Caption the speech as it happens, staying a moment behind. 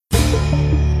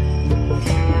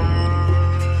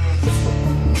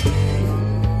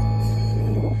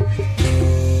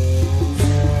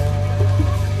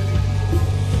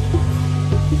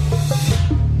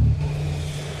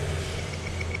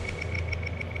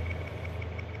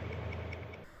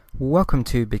Welcome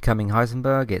to Becoming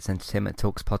Heisenberg. It's Entertainment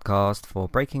Talks podcast for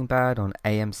Breaking Bad on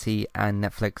AMC and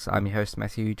Netflix. I'm your host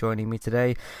Matthew. Joining me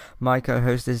today, my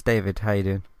co-host is David. How you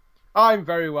doing? I'm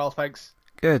very well, thanks.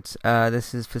 Good.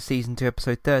 This is for season 2,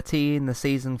 episode 13, the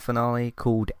season finale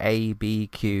called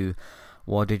ABQ.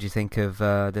 What did you think of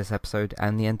this episode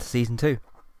and the end to season 2?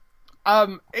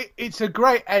 It's a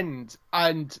great end,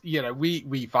 and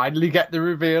we finally get the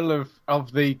reveal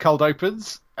of the cold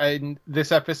opens in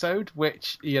this episode,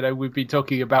 which we've been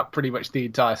talking about pretty much the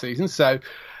entire season. So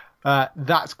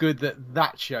that's good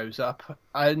that shows up,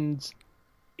 and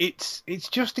it's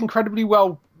just incredibly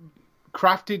well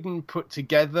crafted and put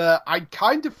together. I'd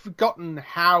kind of forgotten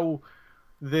how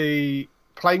the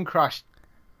plane crash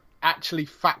actually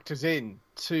factors in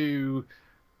to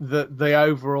the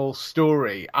overall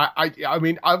story. I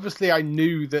mean, obviously I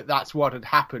knew that's what had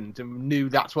happened and knew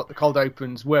that's what the cold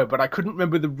opens were, but I couldn't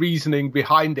remember the reasoning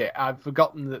behind it. I'd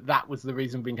forgotten that was the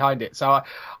reason behind it. So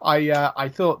I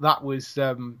thought that was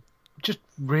just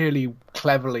really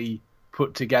cleverly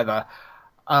put together.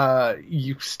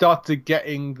 You started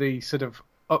getting the sort of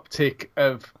uptick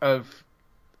of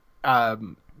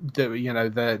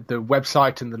the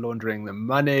website and the laundering the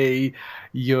money.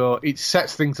 It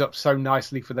sets things up so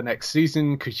nicely for the next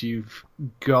season, because you've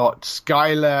got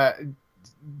Skyler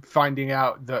finding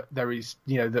out that there is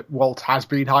that Walt has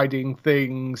been hiding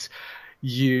things.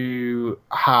 You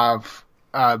have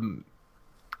the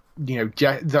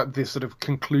sort of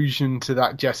conclusion to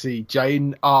that Jesse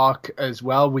Jane arc as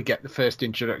well. We get the first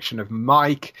introduction of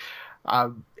Mike.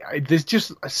 There's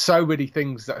just so many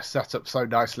things that are set up so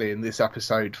nicely in this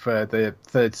episode for the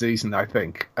third season, I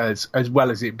think, as well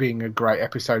as it being a great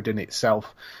episode in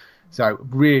itself. So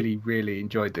really, really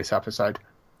enjoyed this episode.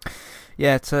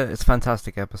 Yeah, it's a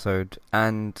fantastic episode,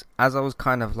 and as I was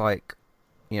kind of like,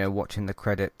 watching the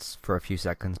credits for a few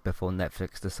seconds before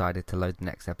Netflix decided to load the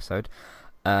next episode,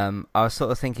 I was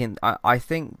sort of thinking, I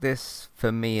think this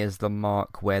for me is the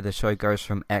mark where the show goes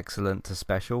from excellent to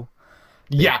special.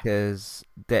 Yeah, because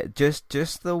that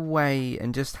just the way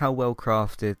and just how well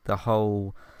crafted the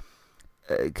whole,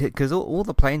 because all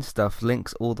the plane stuff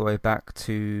links all the way back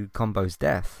to Combo's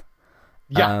death.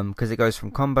 Yeah, because it goes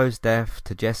from Combo's death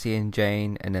to Jesse and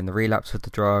Jane, and then the relapse with the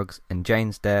drugs and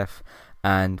Jane's death,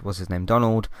 and what's his name,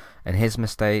 Donald, and his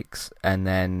mistakes, and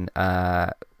then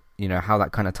how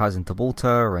that kind of ties into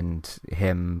Walter and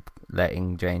him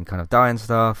letting Jane kind of die and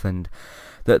stuff, and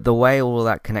the way all of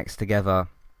that connects together.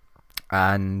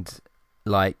 And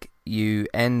like you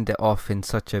end it off in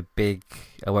such a big,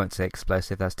 I won't say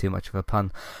explosive, that's too much of a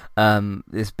pun,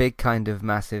 this big kind of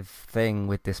massive thing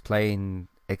with this plane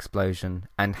explosion,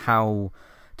 and how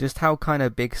kind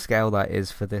of big scale that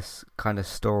is for this kind of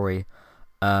story.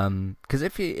 Because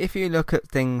if you look at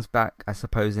things back, I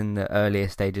suppose in the earlier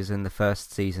stages in the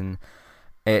first season,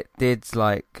 it did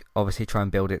like obviously try and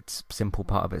build its simple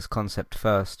part of its concept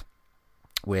first,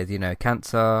 with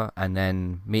cancer, and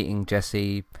then meeting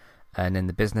Jesse, and then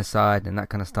the business side and that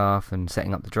kind of stuff, and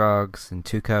setting up the drugs, and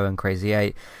Tuco and Crazy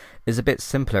 8 is a bit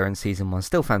simpler in season 1.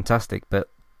 Still fantastic, but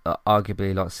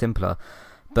arguably a lot simpler.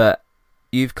 But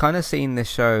you've kind of seen this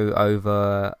show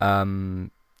over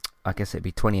I guess it'd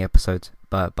be 20 episodes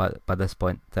by this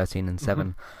point, 13 and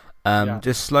 7.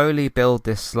 Just slowly build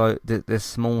this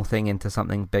small thing into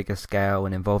something bigger scale,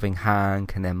 and involving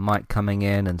Hank, and then Mike coming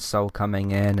in, and Sol coming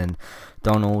in, and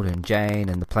Donald and Jane,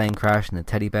 and the plane crash, and the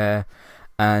teddy bear,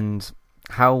 and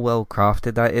how well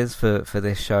crafted that is for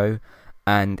this show,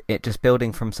 and it just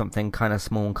building from something kind of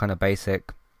small and kind of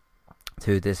basic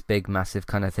to this big massive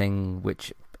kind of thing,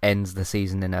 which ends the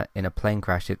season in a plane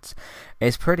crash. It's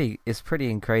pretty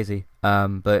crazy,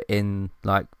 but in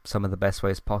like some of the best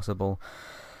ways possible.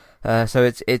 So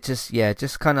it's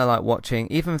just kind of like watching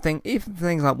even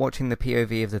things like watching the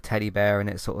POV of the teddy bear, and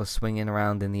it's sort of swinging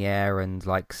around in the air, and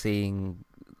like seeing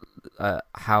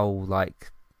how,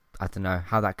 like, I don't know,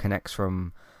 how that connects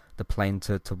from the plane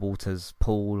to Walter's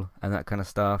pool and that kind of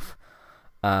stuff.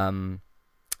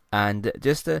 And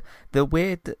just the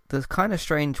weird, the kind of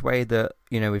strange way that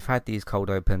we've had these cold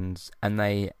opens, and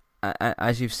they,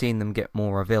 as you've seen them get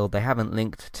more revealed, they haven't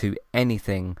linked to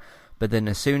anything. But then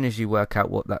as soon as you work out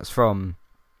what that's from,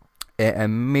 it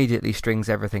immediately strings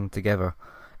everything together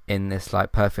in this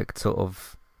like perfect sort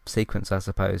of sequence, I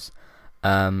suppose.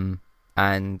 There's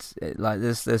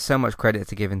so much credit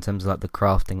to give in terms of like the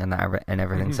crafting and that and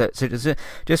everything. Mm-hmm. So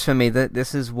just for me,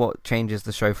 this is what changes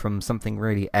the show from something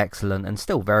really excellent and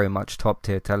still very much top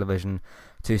tier television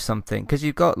to something, because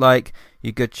you've got like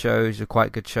your good shows, your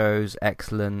quite good shows,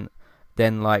 excellent,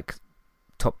 then like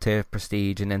top tier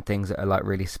Prestige, and then things that are like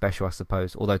really special, I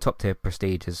suppose. Although top tier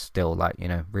Prestige is still like, you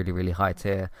know, really really high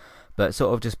tier, but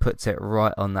sort of just puts it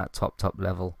right on that top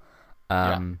level.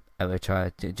 Which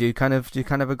do you kind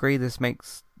of agree this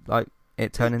makes like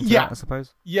it turn into that, I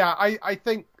suppose? Yeah, I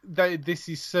think that this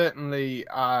is certainly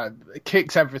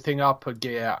kicks everything up a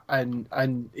gear, and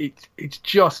it's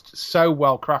just so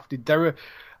well crafted. There are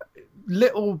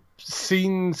little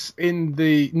scenes in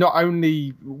not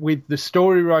only with the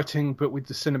story writing but with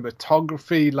the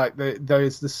cinematography. Like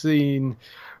there's the scene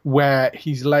where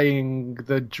he's laying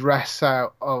the dress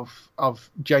out of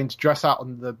Jane's dress out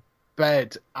on the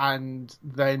bed, and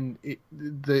then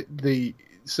the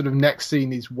sort of next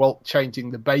scene is Walt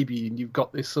changing the baby, and you've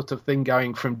got this sort of thing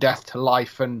going from death to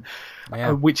life, and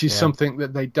which is something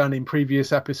that they'd done in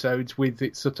previous episodes, with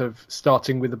it sort of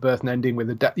starting with a birth and ending with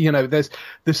a death. You know, there's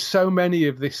so many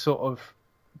of this sort of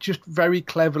just very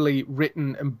cleverly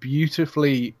written and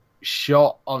beautifully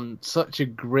shot on such a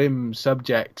grim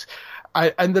subject,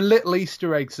 and the little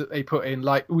Easter eggs that they put in.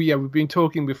 Like we've been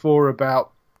talking before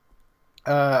about.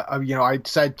 I'd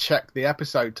said check the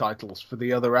episode titles for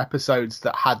the other episodes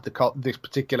that had this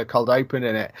particular cold open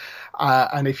in it,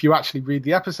 and if you actually read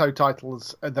the episode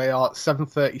titles, they are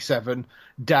 737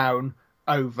 down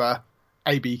over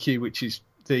ABQ, which is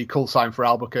the call sign for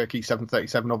Albuquerque.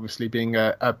 737 obviously being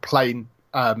a plane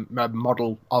a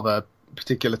model of a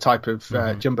particular type of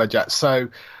jumbo jet. So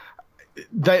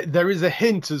there is a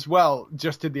hint as well,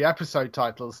 just in the episode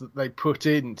titles, that they put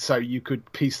in so you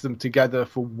could piece them together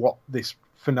for what this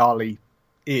finale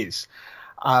is,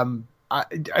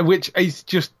 which is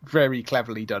just very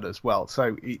cleverly done as well.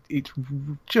 So it's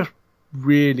just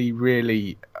really,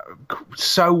 really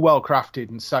so well crafted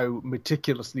and so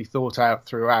meticulously thought out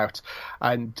throughout,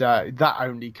 and that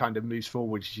only kind of moves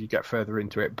forward as you get further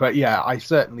into it. But yeah, I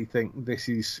certainly think this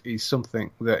is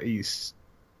something that is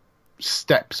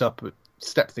step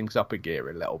things up a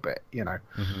gear a little bit, you know.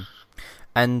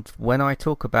 And when I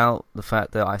talk about the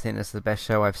fact that I think this is the best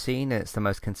show I've seen, it's the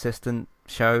most consistent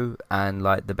show and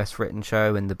like the best written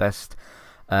show and the best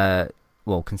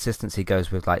consistency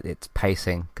goes with like its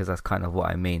pacing, because that's kind of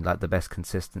what I mean, like the best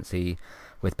consistency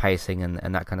with pacing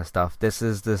and that kind of stuff. This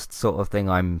is the sort of thing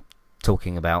I'm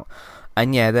talking about.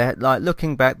 And yeah, like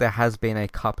looking back, there has been a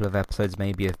couple of episodes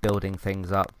maybe of building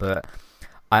things up, but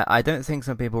I don't think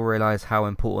some people realise how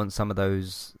important some of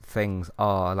those things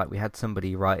are. Like we had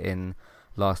somebody write in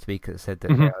last week that said that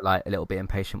they're like a little bit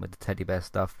impatient with the teddy bear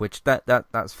stuff, which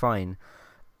that's fine.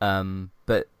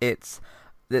 But it's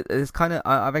kind of,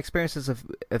 I've experienced this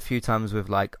a few times with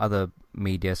like other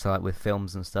media, so like with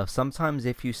films and stuff. Sometimes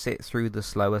if you sit through the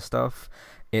slower stuff,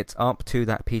 it's up to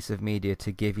that piece of media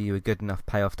to give you a good enough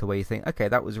payoff to where you think, okay,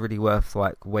 that was really worth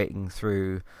like waiting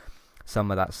through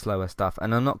some of that slower stuff.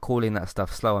 And I'm not calling that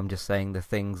stuff slow, I'm just saying the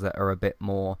things that are a bit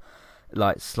more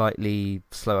like slightly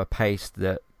slower paced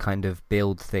that kind of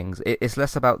build things. It's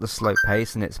less about the slow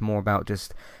pace and it's more about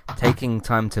just taking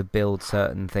time to build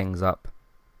certain things up,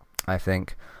 I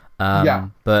think.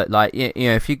 But like, you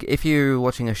know, if you're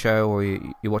watching a show or you're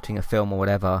watching a film or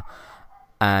whatever,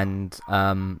 and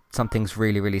something's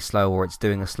really really slow, or it's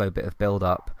doing a slow bit of build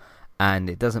up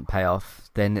and it doesn't pay off,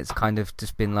 then it's kind of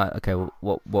just been like, okay,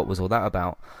 well, what was all that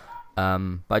about?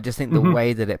 But I just think the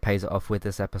way that it pays it off with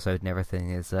this episode and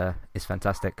everything is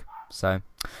fantastic. So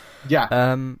yeah.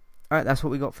 Alright, that's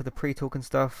what we got for the pre-talk and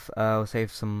stuff. We'll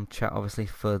save some chat obviously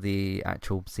for the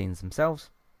actual scenes themselves,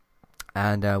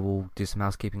 and we'll do some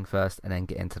housekeeping first and then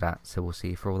get into that. So we'll see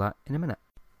you for all that in a minute.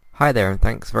 Hi there, and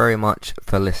thanks very much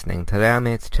for listening. Today I'm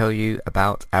here to tell you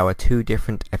about our two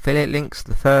different affiliate links.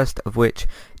 The first of which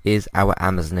is our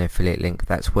Amazon affiliate link.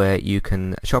 That's where you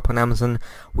can shop on Amazon.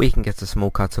 We can get a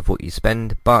small cut of what you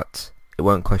spend, but it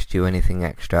won't cost you anything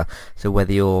extra. So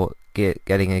whether you're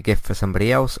getting a gift for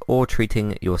somebody else or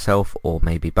treating yourself, or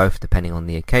maybe both depending on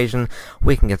the occasion,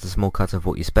 we can get a small cut of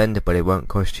what you spend, but it won't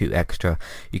cost you extra.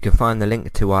 You can find the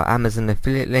link to our Amazon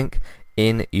affiliate link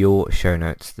in your show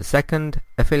notes. The second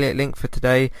affiliate link for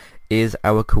today is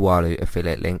our Kualu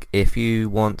affiliate link. If you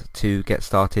want to get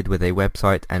started with a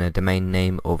website and a domain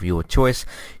name of your choice,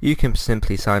 you can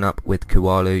simply sign up with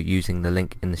Kualu using the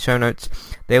link in the show notes.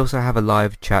 They also have a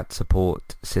live chat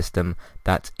support system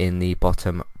that's in the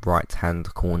bottom right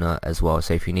hand corner as well.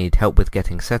 So if you need help with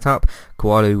getting set up,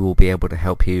 Kualu will be able to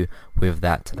help you with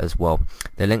that as well.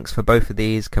 The links for both of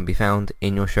these can be found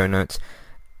in your show notes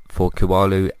for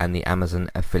Kualu and the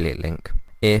Amazon affiliate link.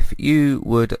 If you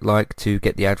would like to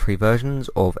get the ad-free versions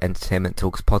of Entertainment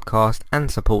Talks podcast and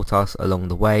support us along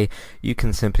the way, you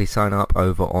can simply sign up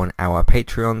over on our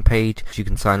Patreon page. You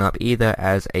can sign up either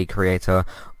as a creator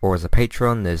or as a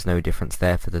patron. There's no difference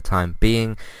there for the time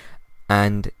being.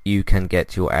 and you can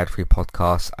get your ad-free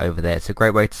podcasts over there. It's a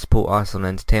great way to support us on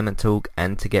Entertainment Talk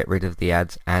and to get rid of the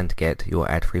ads and get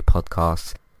your ad-free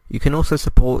podcasts. You can also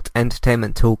support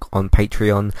Entertainment Talk on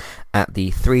Patreon at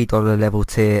the $3 level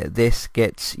tier. This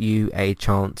gets you a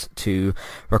chance to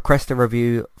request a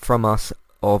review from us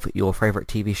of your favourite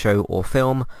TV show or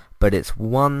film, but it's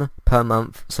one per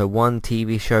month, so one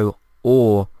TV show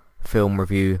or film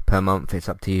review per month. It's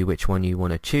up to you which one you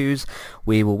want to choose.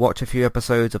 We will watch a few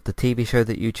episodes of the TV show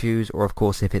that you choose, or of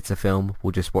course if it's a film,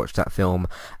 we'll just watch that film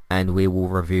and we will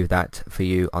review that for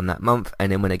you on that month.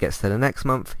 And then when it gets to the next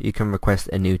month, you can request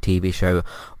a new TV show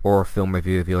or a film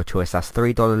review of your choice. That's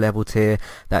 $3 level tier.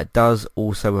 That does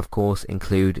also of course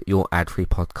include your ad-free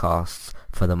podcasts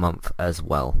for the month as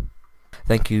well.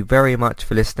 Thank you very much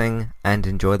for listening and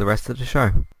enjoy the rest of the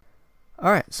show.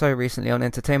 Alright, so recently on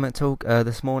Entertainment Talk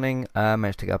this morning,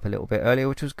 managed to get up a little bit earlier,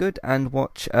 which was good, and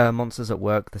watch Monsters at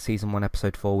Work, the Season 1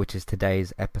 Episode 4, which is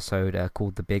today's episode,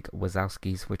 called The Big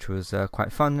Wazowskis, which was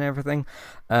quite fun and everything.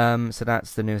 So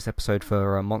that's the newest episode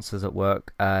for Monsters at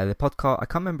Work. The podcast, I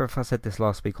can't remember if I said this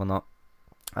last week or not,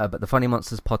 but the Funny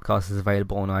Monsters podcast is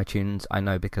available on iTunes. I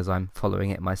know because I'm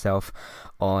following it myself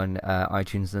on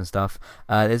iTunes and stuff.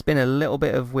 There's been a little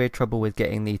bit of weird trouble with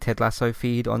getting the Ted Lasso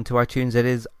feed onto iTunes. It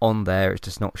is on there, it's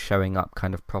just not showing up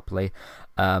kind of properly.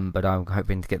 But I'm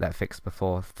hoping to get that fixed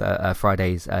before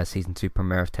Friday's Season 2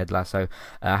 premiere of Ted Lasso.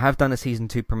 I have done a Season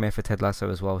 2 premiere for Ted Lasso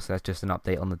as well, so that's just an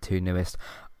update on the two newest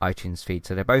iTunes feeds.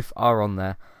 So they both are on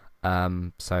there.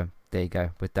 So there you go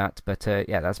with that. But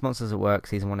yeah, that's Monsters at Work.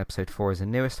 Season 1 Episode 4 is the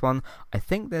newest one. I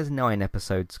think there's 9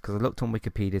 episodes because I looked on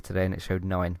Wikipedia today and it showed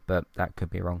 9, but that could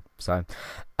be wrong. So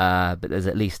but there's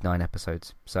at least 9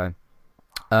 episodes. So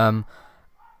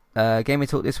game we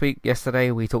talked this week.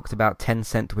 Yesterday we talked about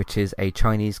Tencent, which is a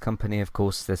Chinese company. Of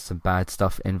course there's some bad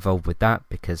stuff involved with that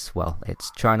because, well,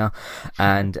 it's China,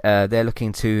 and they're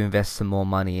looking to invest some more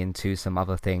money into some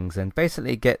other things and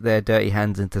basically get their dirty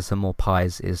hands into some more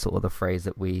pies is sort of the phrase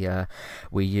that we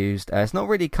used. It's not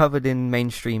really covered in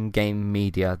mainstream game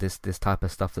media, this type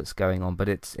of stuff that's going on, but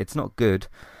it's not good.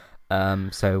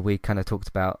 So we kind of talked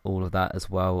about all of that as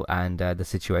well, and the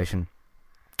situation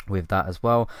with that as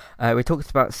well. We talked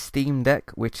about Steam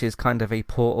Deck, which is kind of a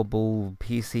portable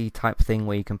PC type thing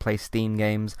where you can play Steam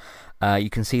games. You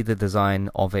can see the design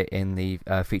of it in the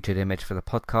featured image for the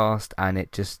podcast, and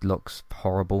it just looks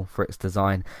horrible for its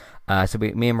design. So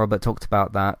me and Robert talked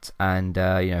about that, and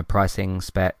pricing,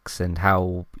 specs, and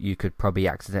how you could probably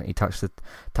accidentally touch the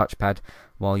touchpad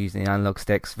while using the analog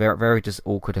sticks. Very, very just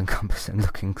awkward and cumbersome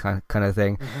looking kind of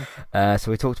thing. Mm-hmm.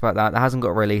 So we talked about that. That hasn't got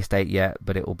a release date yet,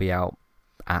 but it will be out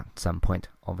at some point,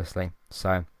 obviously.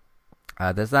 So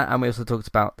there's that, and we also talked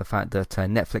about the fact that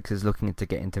Netflix is looking to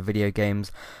get into video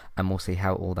games, and we'll see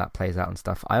how all that plays out and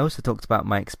stuff. I also talked about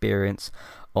my experience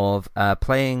of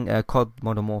playing COD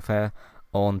Modern Warfare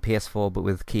on PS4 but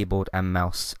with keyboard and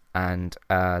mouse, and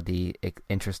the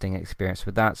interesting experience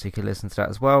with that, so you can listen to that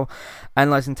as well.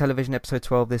 Analysing Television episode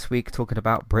 12 this week, talking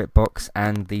about BritBox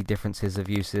and the differences of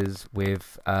uses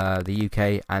with the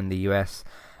UK and the US,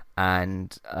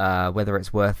 and whether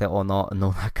it's worth it or not, and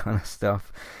all that kind of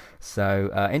stuff. So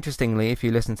interestingly, if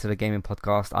you listen to the gaming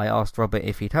podcast, I asked Robert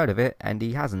if he'd heard of it, and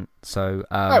he hasn't. So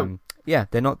yeah,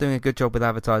 they're not doing a good job with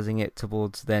advertising it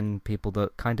towards then people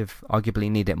that kind of arguably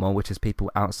need it more, which is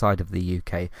people outside of the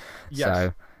UK. Yes.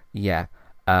 So yeah,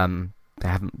 they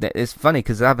haven't. It's funny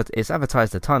because it's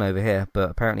advertised a ton over here, but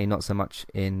apparently not so much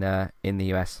in the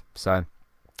US. So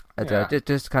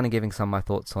just kind of giving some of my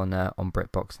thoughts on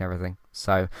BritBox and everything.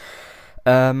 So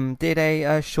did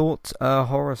a short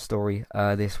horror story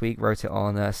this week. Wrote it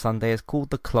on Sunday. It's called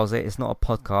The Closet. It's not a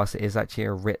podcast. It is actually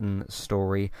a written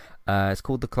story. It's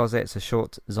called The Closet. It's a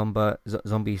short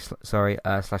zombie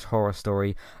slash horror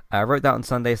story. I wrote that on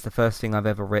Sunday. It's the first thing I've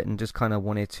ever written. Just kind of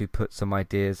wanted to put some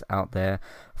ideas out there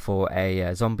for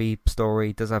a zombie story.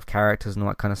 It does have characters and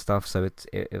all that kind of stuff, so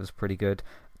it was pretty good.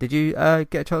 Did you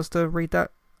get a chance to read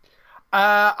that?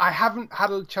 I haven't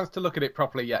had a chance to look at it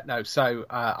properly yet, no, so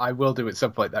I will do at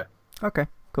some point, though. Okay,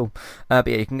 cool. But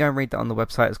yeah, you can go and read that on the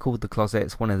website. It's called The Closet.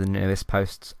 It's one of the newest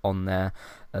posts on there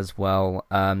as well.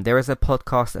 There is a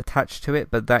podcast attached to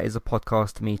it, but that is a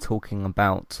podcast me talking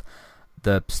about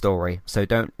the story. So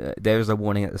there's a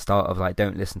warning at the start of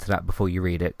don't listen to that before you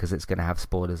read it, because it's going to have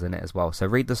spoilers in it as well. So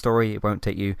read the story. It won't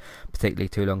take you particularly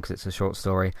too long because it's a short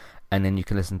story, and then you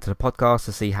can listen to the podcast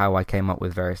to see how I came up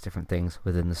with various different things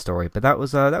within the story. But that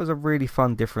was a really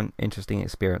fun, different, interesting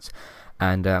experience,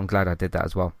 and I'm glad I did that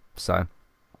as well. So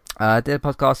Did a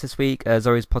podcast this week,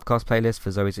 Zoe's podcast playlist for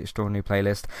Zoe's Extraordinary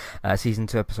Playlist, Season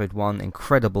 2, Episode 1,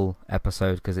 incredible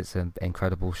episode because it's an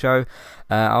incredible show.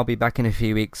 I'll be back in a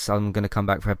few weeks. I'm going to come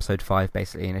back for Episode 5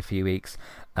 basically in a few weeks,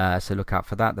 so look out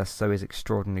for that. That's Zoe's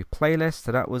Extraordinary Playlist,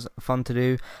 so that was fun to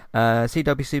do.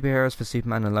 CW Superheroes for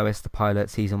Superman and Lois, the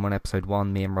pilot, Season 1, Episode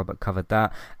 1, me and Robert covered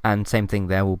that, and same thing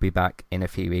there, we'll be back in a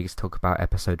few weeks, talk about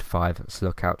Episode 5, so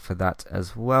look out for that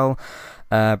as well.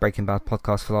 Breaking Bad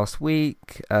podcast for last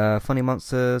week, Funny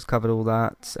Monsters, covered all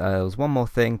that. There was one more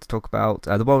thing to talk about,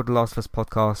 the World of the Last of Us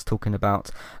podcast, talking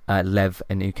about Lev,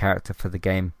 a new character for the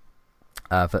game,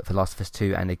 for Last of Us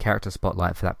 2, and a character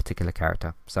spotlight for that particular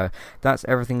character. So that's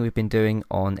everything we've been doing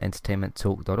on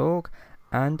entertainmenttalk.org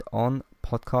and on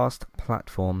podcast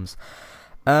platforms.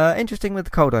 Interesting with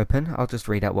the cold open. I'll just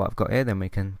read out what I've got here, then we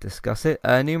can discuss it.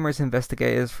 Numerous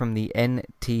investigators from the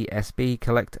NTSB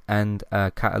collect and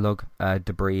catalogue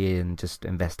debris and just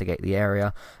investigate the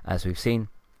area, as we've seen,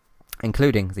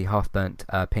 including the half-burnt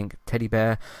pink teddy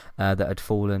bear that had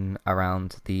fallen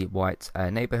around the White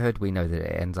neighbourhood. We know that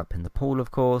it ends up in the pool,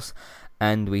 of course,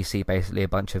 and we see basically a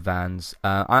bunch of vans.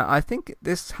 I think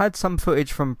this had some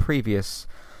footage from previous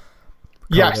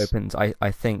cold opens,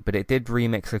 I think, but it did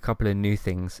remix a couple of new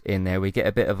things in there. We get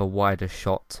a bit of a wider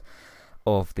shot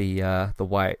of the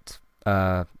White,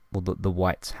 the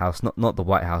White's house, not the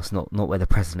White House, not where the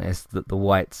president is, the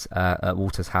White's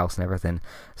Walter's house and everything.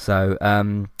 So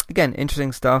again,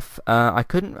 interesting stuff. I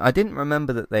didn't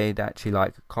remember that they'd actually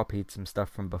like copied some stuff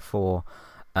from before,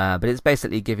 but it's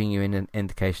basically giving you an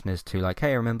indication as to like,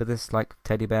 hey, remember this like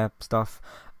teddy bear stuff.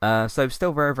 So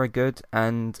still very, very good,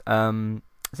 and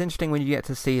it's interesting when you get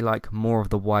to see like more of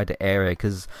the wider area,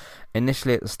 because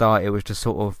initially at the start it was just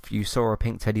sort of, you saw a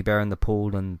pink teddy bear in the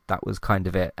pool and that was kind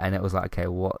of it, and it was like, okay,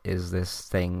 what is this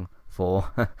thing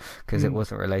for? Because it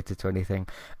wasn't related to anything.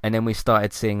 And then we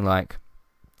started seeing, like,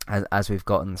 as we've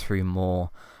gotten through more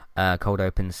cold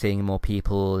open, seeing more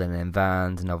people and then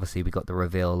vans, and obviously we got the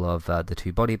reveal of the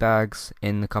 2 body bags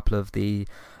in a couple of the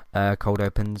cold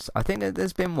opens. I think that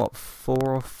there's been 4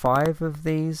 or 5 of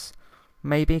these,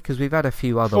 maybe, because we've had a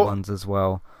few other ones as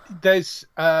well. There's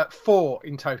 4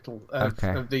 in total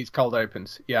of these cold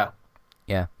opens.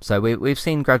 Yeah, so we've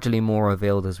seen gradually more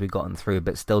revealed as we've gotten through,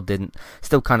 but still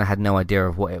kind of had no idea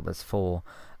of what it was for.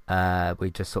 We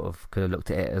just sort of could have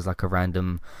looked at it as like a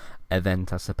random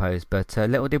event, I suppose, but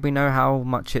little did we know how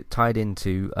much it tied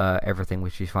into everything,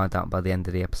 which we find out by the end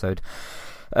of the episode.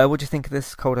 What do you think of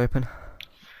this cold open?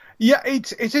 Yeah,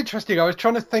 it's interesting. I was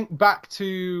trying to think back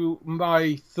to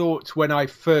my thoughts when I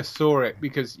first saw it,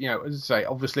 because, you know, as I say,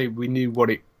 obviously we knew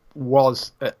what it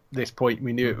was at this point.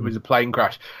 We knew it was a plane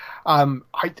crash. I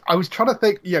was trying to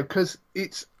think, you know, because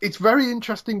it's very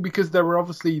interesting, because there were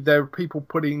people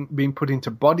being put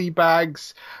into body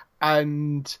bags,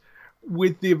 and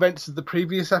with the events of the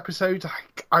previous episode,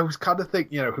 I was kind of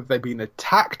thinking, you know, have they been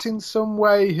attacked in some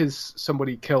way? Has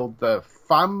somebody killed the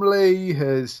family?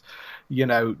 Has, you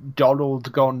know,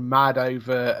 Donald gone mad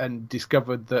over and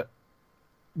discovered that,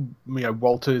 you know,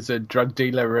 Walter's a drug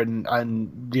dealer, and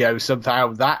you know,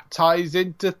 somehow that ties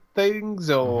into things?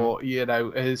 Or you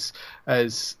know, has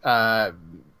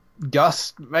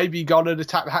Gus maybe gone and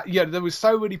attacked? Yeah, there was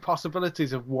so many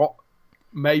possibilities of what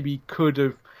maybe could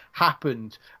have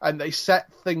happened, and they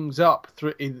set things up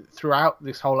throughout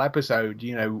this whole episode.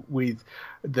 You know, with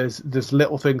there's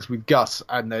little things with Gus,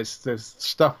 and there's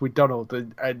stuff with Donald,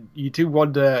 and you do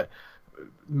wonder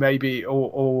maybe,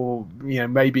 or you know,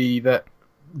 maybe that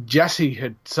Jesse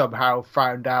had somehow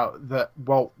found out that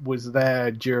Walt was there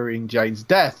during Jane's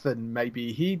death, and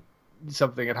maybe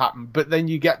something had happened. But then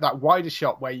you get that wider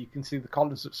shot where you can see the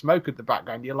columns of smoke at the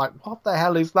background. You're like, what the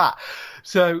hell is that?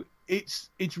 So it's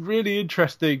really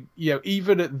interesting, you know,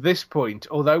 even at this point,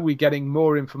 although we're getting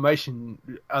more information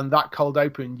on that cold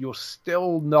open, you're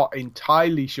still not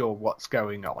entirely sure what's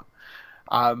going on.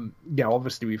 You know,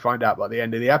 obviously we find out by the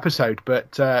end of the episode,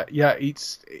 but yeah,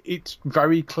 it's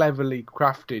very cleverly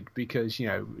crafted, because, you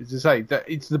know, as I say, that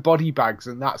it's the body bags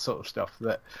and that sort of stuff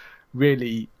that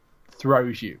really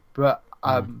throws you. But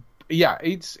yeah,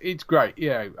 it's great.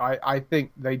 Yeah, I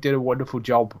think they did a wonderful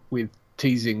job with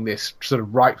teasing this sort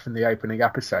of right from the opening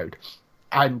episode.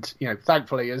 And, you know,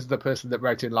 thankfully, as the person that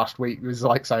wrote in last week was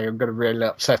like saying, I'm going to be really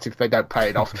upset if they don't pay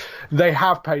it off. They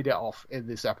have paid it off in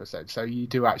this episode. So you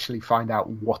do actually find out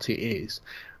what it is,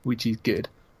 which is good.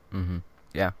 Mm-hmm.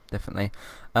 Yeah, definitely.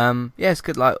 Yeah, it's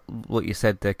good. Like what you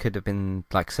said, there could have been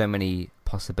like so many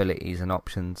possibilities and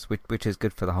options, which is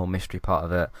good for the whole mystery part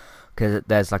of it. Because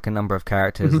there's like a number of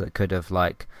characters that could have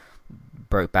like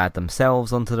broke bad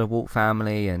themselves onto the Walt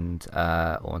family and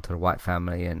or onto the White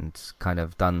family, and kind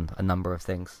of done a number of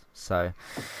things. So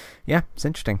yeah, it's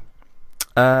interesting.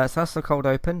 So that's the cold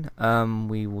open.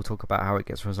 We will talk about how it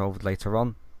gets resolved later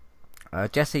on.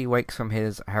 Jesse wakes from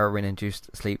his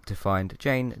heroin-induced sleep to find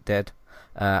Jane dead,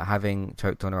 having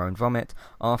choked on her own vomit.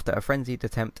 After a frenzied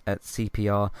attempt at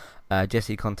CPR,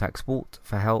 Jesse contacts Walt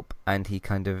for help, and he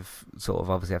kind of sort of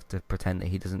obviously have to pretend that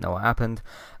he doesn't know what happened.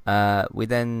 We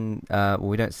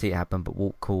don't see it happen, but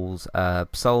Walt calls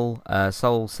Sol.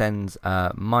 Sol sends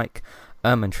Mike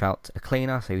Ehrmantraut, a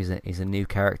cleaner, so he's a new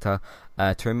character,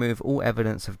 to remove all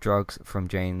evidence of drugs from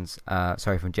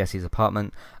from Jesse's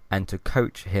apartment, and to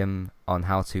coach him on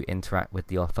how to interact with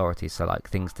the authorities, so like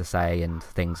things to say and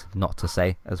things not to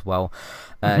say as well.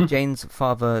 Jane's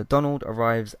father, Donald,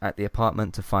 arrives at the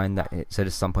apartment to find that so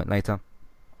this is some point later.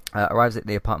 Arrives at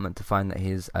the apartment to find that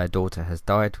his daughter has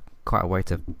died. Quite a way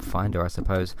to find her, I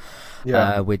suppose.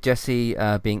 Yeah. With Jesse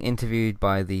being interviewed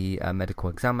by the medical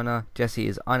examiner, Jesse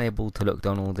is unable to look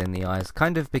Donald in the eyes,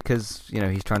 kind of because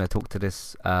he's trying to talk to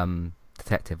this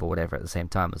detective or whatever at the same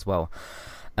time as well,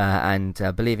 and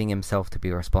believing himself to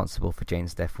be responsible for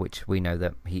Jane's death, which we know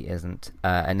that he isn't.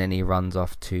 And then he runs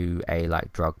off to a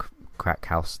drug crack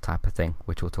house type of thing,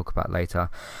 which we'll talk about later.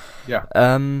 Yeah.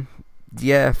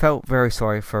 I felt very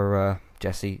sorry for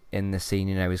Jesse in the scene.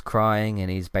 He's crying and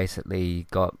he's basically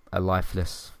got a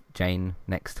lifeless Jane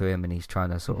next to him, and he's trying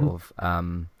to sort of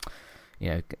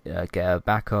get her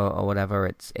back or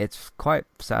whatever. It's quite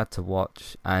sad to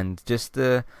watch, and just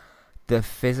the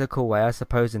physical way, I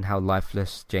suppose, in how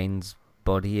lifeless Jane's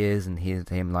body is, and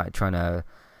him trying to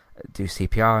do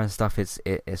CPR and stuff.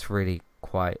 It's really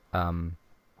quite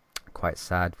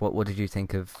sad. What did you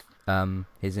think of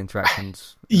his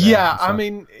interactions? I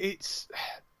mean, it's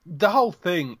the whole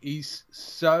thing is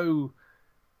so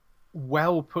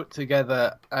well put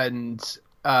together, and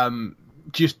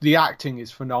just the acting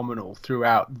is phenomenal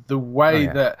throughout. The way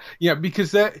that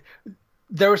because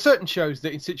there are certain shows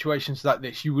that in situations like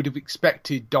this you would have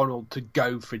expected Donald to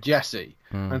go for Jesse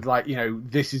and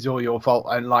this is all your fault,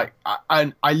 and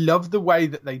and I love the way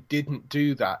that they didn't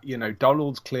do that.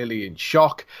 Donald's clearly in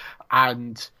shock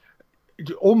and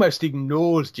almost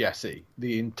ignores Jesse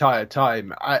the entire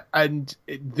time, and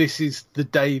this is the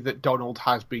day that Donald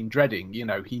has been dreading.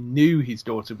 He knew his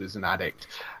daughter was an addict,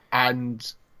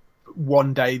 and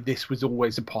one day this was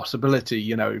always a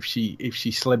possibility, if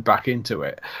she slid back into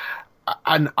it.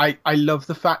 And I love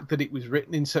the fact that it was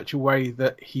written in such a way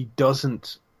that he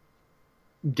doesn't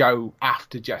go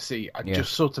after Jesse and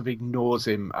just sort of ignores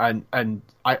him, and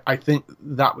I think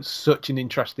that was such an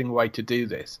interesting way to do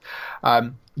this.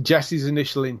 Jesse's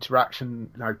initial interaction,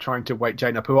 trying to wake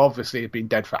Jane up, who obviously had been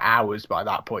dead for hours by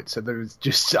that point, so there was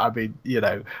just,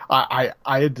 I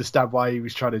understand why he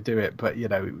was trying to do it, but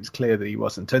it was clear that he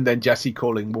wasn't. And then Jesse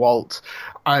calling Walt,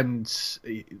 and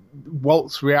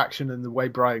Walt's reaction and the way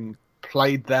Brian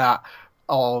played that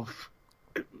of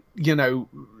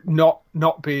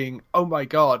not being oh my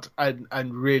god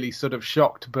and really sort of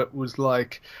shocked, but was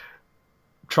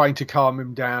trying to calm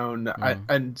him down,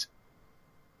 and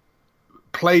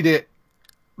played it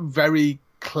very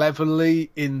cleverly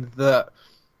in that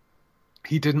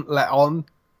he didn't let on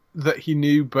that he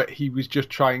knew, but he was just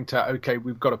trying to, okay,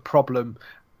 we've got a problem,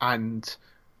 and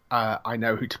I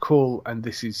know who to call, and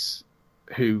this is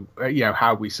who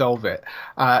how we solve it.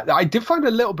 I did find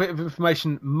a little bit of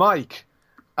information. Mike,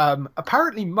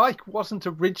 apparently Mike wasn't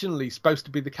originally supposed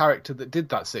to be the character that did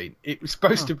that scene. It was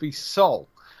supposed to be Sol,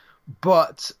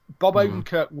 but Bob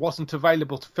Odenkirk wasn't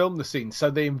available to film the scene, so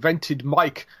they invented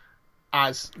Mike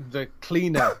as the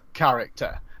cleaner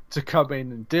character to come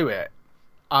in and do it,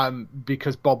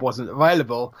 because Bob wasn't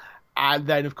available. And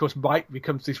then, of course, Mike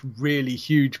becomes this really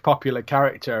huge popular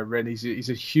character, and he's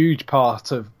a huge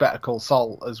part of Better Call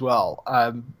Saul as well.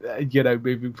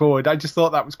 Moving forward, I just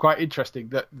thought that was quite interesting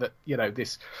that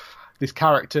this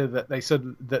character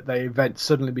that they invent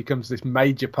suddenly becomes this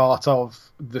major part of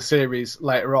the series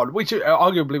later on, which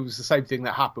arguably was the same thing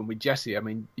that happened with Jesse. I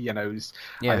mean,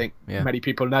 I think many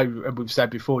people know, and we've said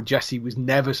before, Jesse was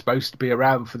never supposed to be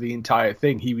around for the entire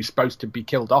thing. He was supposed to be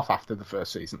killed off after the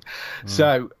first season.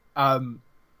 So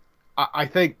I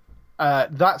think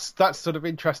that's sort of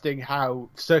interesting how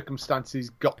circumstances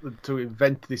got them to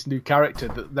invent this new character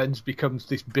that then becomes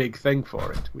this big thing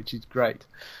for it, which is great.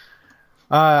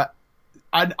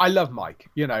 And I love Mike.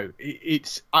 And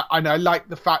I like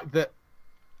the fact that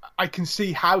I can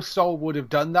see how Saul would have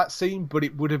done that scene, but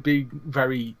it would have been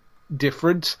very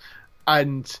different.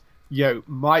 And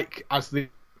Mike as this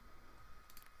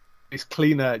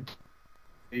cleaner,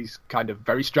 he's kind of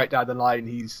very straight down the line.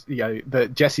 He's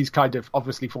Jesse's kind of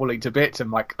obviously falling to bits, and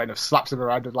Mike kind of slaps him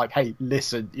around and hey,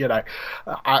 listen,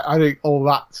 I think all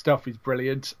that stuff is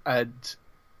brilliant. And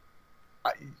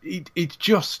it's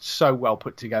just so well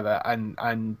put together, and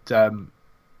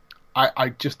I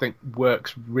just think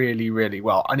works really, really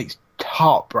well, and it's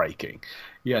heartbreaking,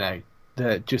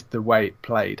 the way it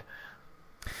played.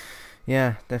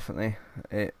 Yeah, definitely.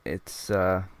 It's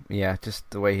yeah, just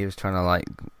the way he was trying to like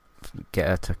get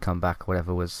her to come back or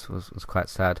whatever was quite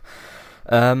sad.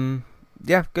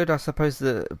 Yeah, good. I suppose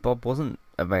that Bob wasn't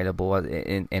available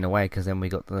in a way, because then we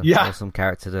got the awesome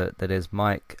character that is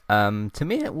Mike. To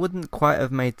me, it wouldn't quite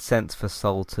have made sense for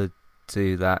Sol to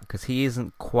do that, because he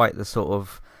isn't quite the sort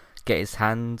of get his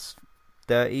hands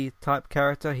dirty type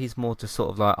character. He's more just sort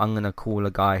of like, I'm gonna call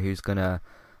a guy who's gonna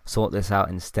sort this out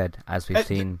instead, as we've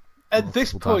seen at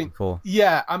this point.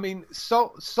 Yeah, I mean,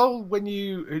 Sol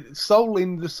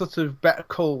in the sort of Better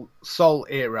Call Saul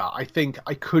era, I think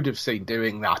I could have seen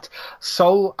doing that.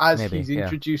 Sol as he's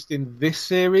introduced in this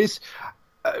series,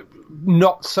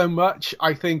 not so much.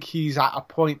 I think he's at a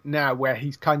point now where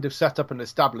he's kind of set up and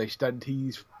established, and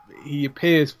he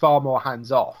appears far more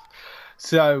hands off.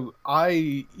 So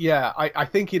I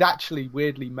think it actually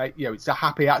weirdly made, it's a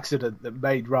happy accident that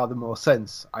made rather more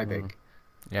sense, I think.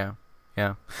 Yeah.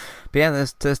 But yeah,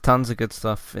 there's tons of good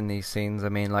stuff in these scenes. I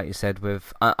mean, like you said,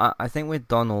 I think with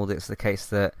Donald, it's the case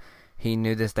that he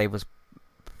knew this day was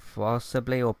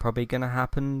possibly or probably going to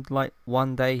happen, like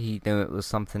one day. He knew it was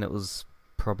something that was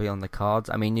probably on the cards.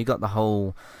 I mean, you got the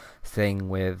whole thing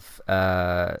with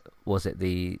was it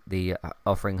the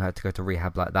offering her to go to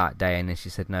rehab like that day, and then she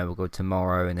said no, we'll go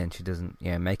tomorrow, and then she doesn't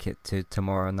make it to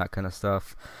tomorrow and that kind of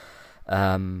stuff.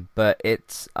 But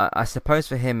it's I suppose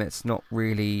for him it's not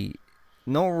really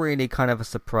kind of a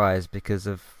surprise because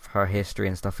of her history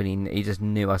and stuff, and he just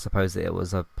knew, I suppose, that it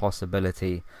was a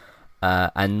possibility,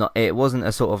 and it wasn't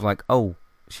a sort of like, oh,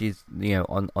 she's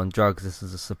on drugs, this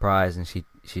is a surprise, and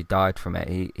she died from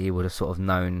it. He would have sort of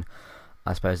known,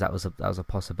 I suppose, that was a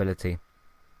possibility,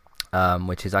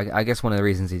 which is I guess one of the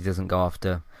reasons he doesn't go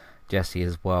after Jesse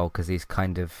as well, because he's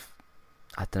kind of,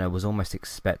 I don't know, was almost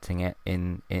expecting it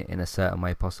in a certain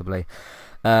way, possibly.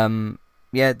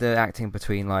 Yeah, the acting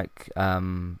between like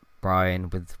Brian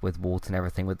with Walt and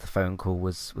everything with the phone call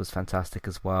was fantastic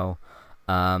as well.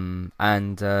 And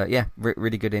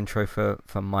really good intro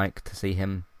for Mike, to see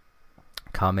him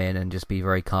come in and just be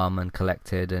very calm and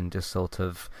collected, and just sort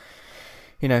of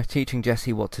teaching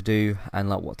Jesse what to do and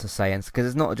like what to say, and because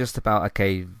it's not just about,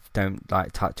 okay, don't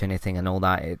like touch anything and all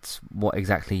that, it's what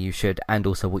exactly you should and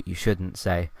also what you shouldn't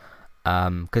say,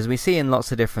 because we see in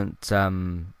lots of different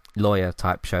lawyer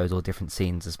type shows or different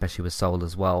scenes, especially with Soul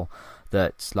as well,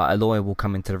 that like a lawyer will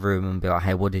come into the room and be like,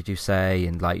 hey, what did you say,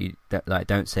 and like you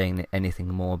don't say anything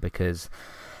more, because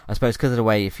I suppose because of the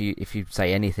way if you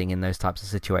say anything in those types of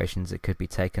situations, it could be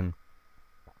taken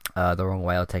the wrong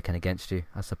way or taken against you,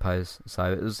 I suppose.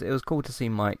 So it was cool to see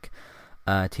Mike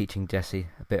teaching Jesse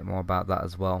a bit more about that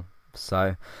as well.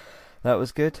 So that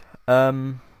was good.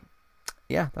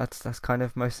 Yeah, that's kind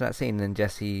of most of that scene. And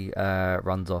Jesse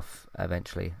runs off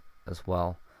eventually as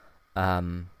well.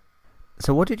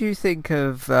 So what did you think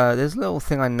of? There's a little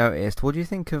thing I noticed. What do you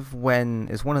think of when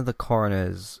is one of the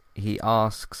coroners? He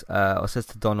asks or says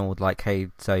to Donald, like, "Hey,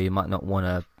 so you might not want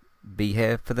to be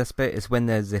here for this bit." It's when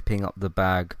they're zipping up the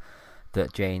bag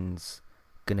that Jane's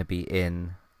gonna be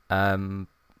in.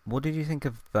 What did you think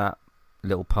of that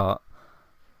little part?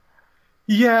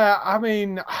 Yeah, I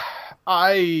mean,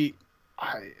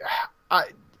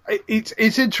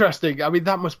 it's interesting. I mean,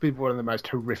 that must be one of the most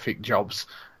horrific jobs,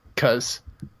 because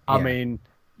I mean,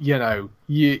 you're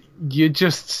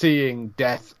just seeing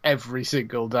death every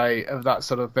single day of that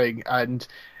sort of thing, and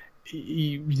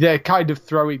they're kind of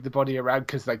throwing the body around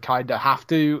because they kind of have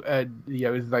to, and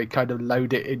they kind of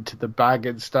load it into the bag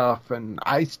and stuff, and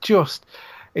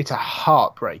it's a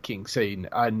heartbreaking scene,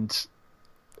 and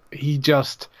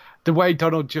the way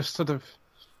Donald just sort of,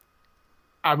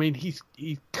 I mean, he's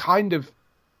kind of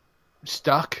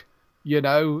stuck,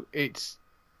 it's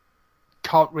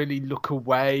can't really look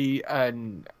away,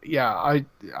 and I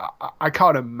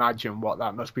can't imagine what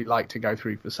that must be like to go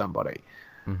through for somebody.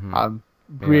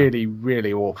 Really,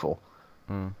 really awful.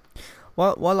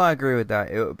 Well, while I agree with that,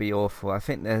 it would be awful. I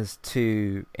think there's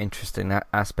two interesting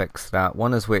aspects to that.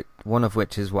 One of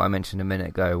which is what I mentioned a minute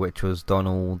ago, which was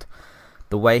Donald,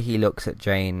 the way he looks at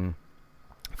Jane,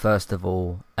 first of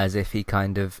all, as if he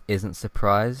kind of isn't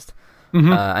surprised.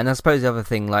 And I suppose the other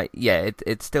thing, like,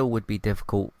 it still would be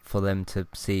difficult for them to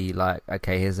see, like,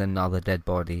 okay, here's another dead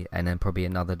body, and then probably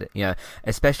another,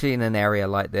 especially in an area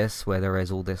like this where there is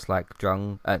all this like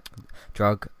drug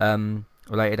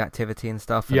related activity and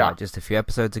stuff. And, like, just a few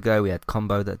episodes ago, we had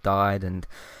Combo that died, and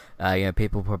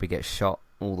people probably get shot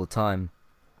all the time.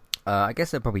 I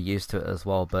guess they're probably used to it as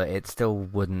well, but it still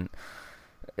wouldn't.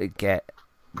 get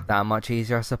that much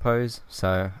easier, I suppose.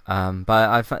 So, but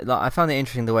I found it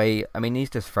interesting the way. I mean, he's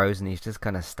just frozen. He's just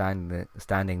kind of standing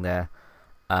there,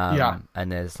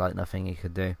 and there's like nothing he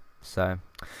could do. So,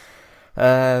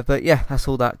 but yeah, that's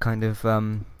all that kind of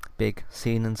big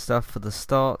scene and stuff for the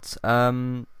start.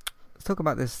 Let's talk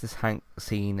about this Hank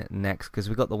scene next, because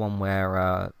we got the one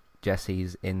where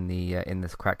Jesse's in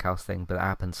this crack house thing, but that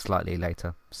happens slightly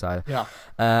later. So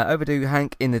over to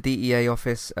Hank in the DEA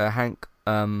office. Hank,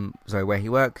 where he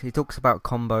works, he talks about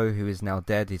Combo, who is now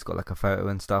dead. He's got like a photo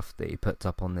and stuff that he puts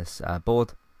up on this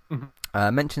board.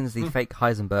 Mentions the fake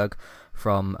Heisenberg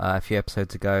from a few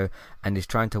episodes ago, and is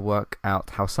trying to work out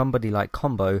how somebody like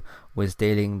Combo was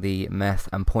dealing the meth,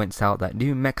 and points out that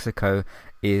New Mexico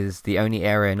is the only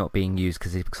area not being used,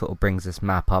 because he sort of brings this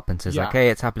map up and says like, hey,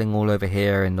 it's happening all over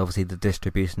here, and obviously the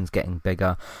distribution's getting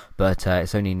bigger, but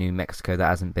it's only New Mexico that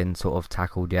hasn't been sort of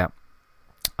tackled yet.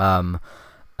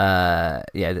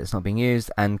 That's not being used,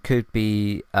 and could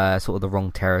be sort of the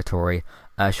wrong territory.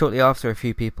 Shortly after, a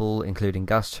few people, including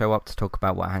Gus, show up to talk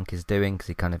about what Hank is doing, because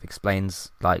he kind of explains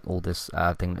like all this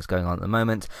thing that's going on at the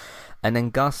moment. And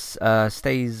then Gus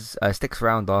sticks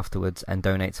around afterwards and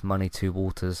donates money to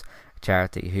Walter's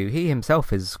charity, who he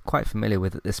himself is quite familiar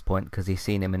with at this point, because he's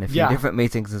seen him in a few different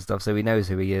meetings and stuff, so he knows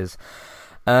who he is.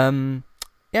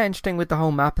 Interesting with the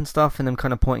whole map and stuff, and them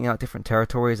kind of pointing out different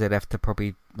territories. They'd have to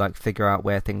probably like figure out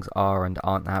where things are and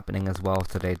aren't happening as well,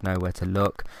 so they'd know where to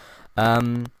look.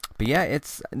 But yeah,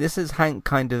 this is Hank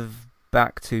kind of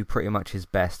back to pretty much his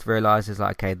best. Realizes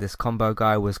like, okay, this Combo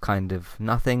guy was kind of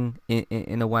nothing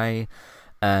in a way,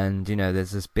 and you know,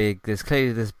 there's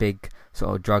clearly this big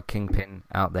sort of drug kingpin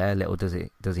out there. Little does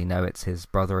he know it's his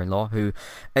brother-in-law.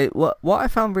 What I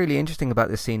found really interesting about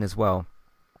this scene as well,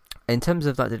 in terms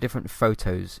of like the different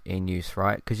photos in use,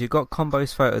 right? Because you've got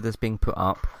Combo's photo that's being put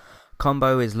up.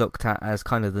 Combo is looked at as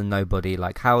kind of the nobody.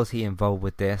 Like, how is he involved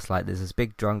with this? Like, there's this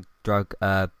big drug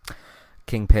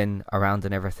kingpin around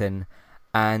and everything,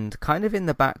 and kind of in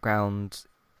the background,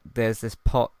 there's this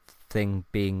pot thing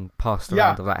being passed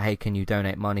around of like, hey, can you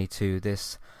donate money to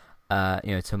this,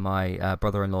 to my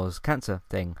brother-in-law's cancer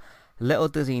thing? Little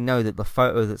does he know that the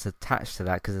photo that's attached to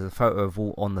that, because there's a photo of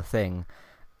Walt on the thing,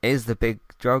 is the big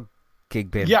drug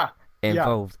kingpin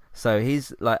involved. So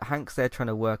he's like, Hank's there trying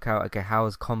to work out, okay, how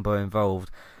is Combo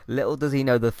involved? Little does he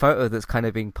know the photo that's kind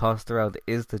of being passed around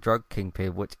is the drug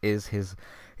kingpin, which is his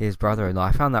brother-in-law.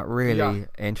 I found that really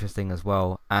interesting as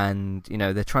well. And you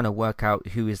know, they're trying to work out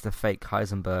who is the fake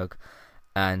Heisenberg,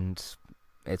 and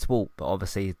it's Walt. But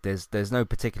obviously, there's no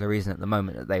particular reason at the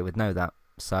moment that they would know that.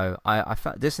 So I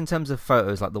found this, in terms of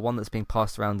photos, like the one that's being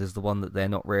passed around is the one that they're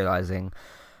not realizing,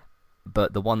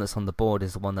 but the one that's on the board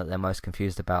is the one that they're most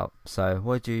confused about. So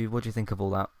what do you think of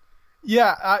all that?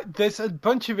 Yeah, there's a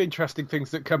bunch of interesting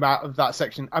things that come out of that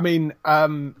section. I mean,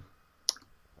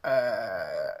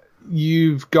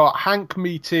 you've got Hank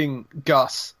meeting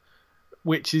Gus,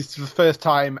 which is the first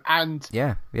time, and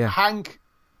Hank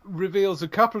reveals a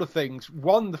couple of things.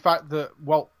 One, the fact that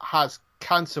Walt has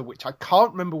cancer, which I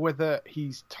can't remember whether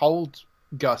he's told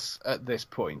Gus at this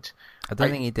point. I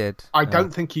don't think he did. I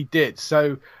don't think he did.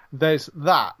 So there's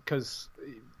that, because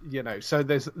so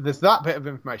there's that bit of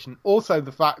information. Also,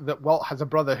 the fact that Walt has a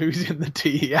brother who's in the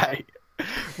DEA,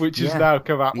 which has now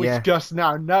come out, which Gus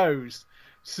now knows.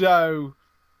 So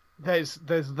there's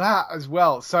that as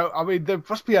well. So I mean, there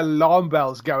must be alarm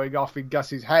bells going off in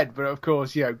Gus's head. But of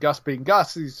course, Gus being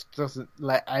Gus, he doesn't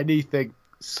let anything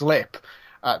slip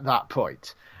at that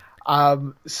point.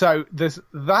 So there's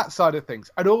that side of things,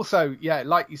 and also,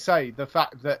 like you say, the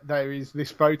fact that there is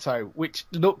this photo which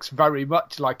looks very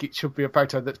much like it should be a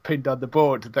photo that's pinned on the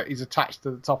board that is attached to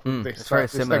the top of this. It's very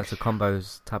similar to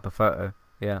Combo's type of photo.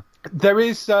 Yeah, there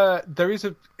is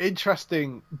an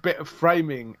interesting bit of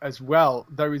framing as well.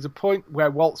 There is a point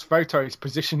where Walt's photo is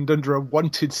positioned under a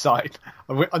wanted sign,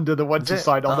 under the wanted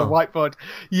sign on the whiteboard.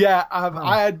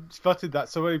 I had spotted that.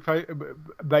 Somebody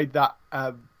made that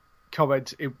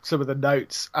comment in some of the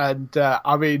notes, and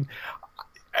I mean,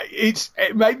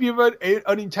 it may be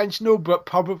unintentional, but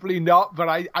probably not.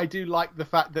 But I do like the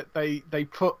fact that they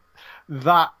put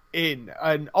that in,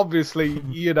 and obviously,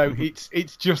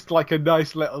 it's just like a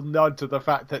nice little nod to the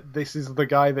fact that this is the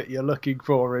guy that you're looking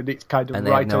for, and it's kind of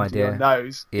right under your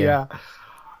nose. Really,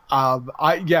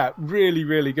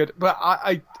 really good. But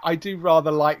I do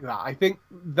rather like that. I think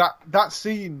that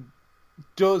scene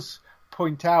does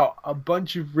point out a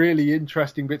bunch of really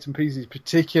interesting bits and pieces,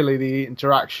 particularly the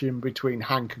interaction between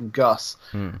Hank and Gus.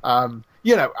 And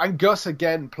Gus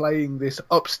again playing this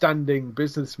upstanding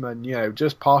businessman,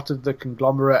 just part of the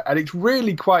conglomerate, and it's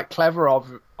really quite clever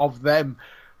of them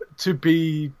to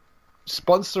be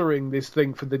sponsoring this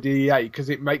thing for the DEA because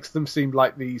it makes them seem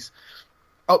like these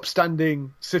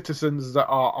upstanding citizens that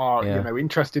are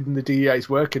interested in the DEA's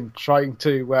work and trying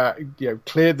to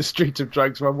clear the street of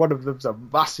drugs, when one of them's a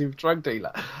massive drug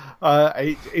dealer.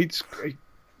 It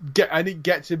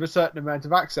gets him a certain amount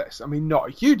of access. I mean, not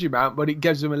a huge amount, but it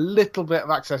gives him a little bit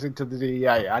of access into the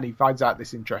DEA, and he finds out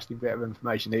this interesting bit of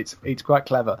information. It's quite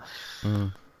clever.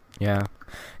 Yeah.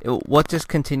 What just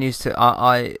continues to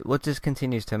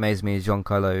amaze me is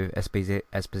Giancarlo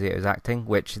Esposito's acting,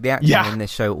 which the acting in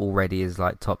this show already is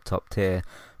like top tier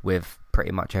with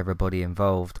pretty much everybody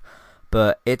involved.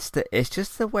 But it's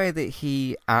just the way that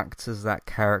he acts as that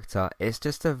character. It's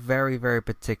just a very, very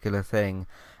particular thing.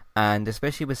 And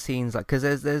especially with scenes like,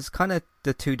 because there's kind of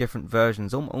the two different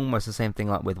versions, almost the same thing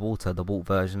like with Walter, the Walt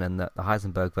version and the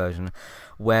Heisenberg version,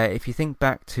 where if you think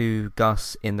back to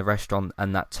Gus in the restaurant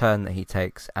and that turn that he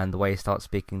takes and the way he starts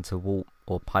speaking to Walt,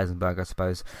 or Heisenberg I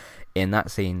suppose, in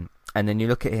that scene, and then you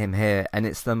look at him here and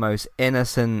it's the most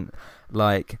innocent,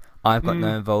 like, I've got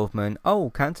no involvement,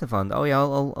 cancer fund, yeah,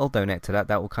 I'll donate to that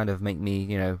will kind of make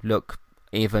me, look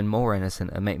even more innocent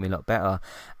and make me look better.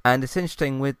 And it's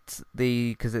interesting with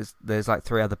because there's like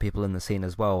 3 other people in the scene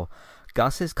as well.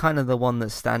 Gus is kind of the one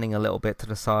that's standing a little bit to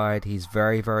the side. He's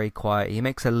very, very quiet. He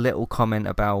makes a little comment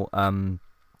about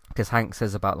because Hank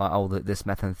says about like this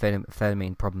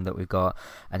methamphetamine problem that we've got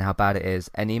and how bad it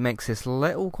is, and he makes this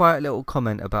quiet little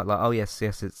comment about like, yes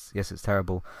it's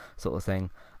terrible sort of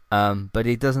thing. But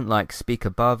he doesn't like speak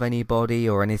above anybody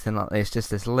or anything like this.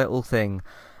 Just this little thing.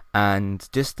 And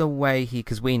just the way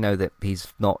because we know that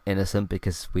he's not innocent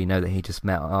because we know that he just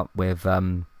met up with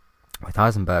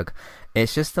Heisenberg.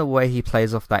 It's just the way he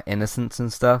plays off that innocence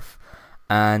and stuff.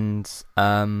 And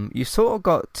you sort of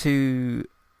got 2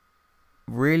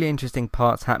 really interesting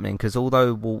parts happening, because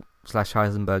although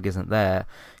Walt/Heisenberg isn't there,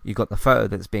 you got the photo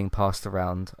that's being passed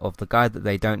around of the guy that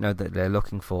they don't know that they're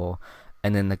looking for,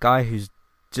 and then the guy who's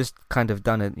just kind of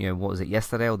done it, what was it,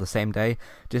 yesterday or the same day,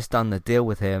 just done the deal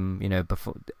with him,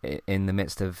 before, in the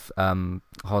midst of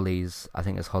Holly's, I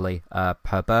think it's Holly, her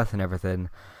birth and everything.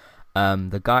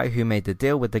 The guy who made the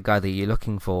deal with the guy that you're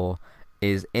looking for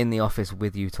is in the office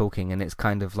with you talking, and it's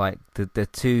kind of like the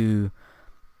two,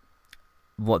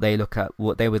 what they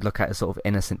would look at as sort of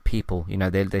innocent people.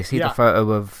 They see the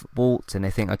photo of Walt and they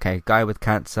think, okay, guy with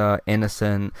cancer,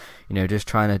 innocent, just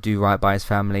trying to do right by his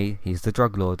family. He's the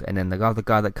drug lord. And then the other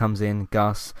guy that comes in,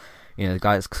 Gus, the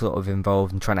guy that's sort of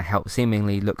involved and trying to help,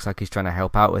 seemingly looks like he's trying to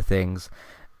help out with things,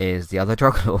 is the other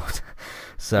drug lord.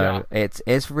 So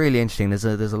it's really interesting.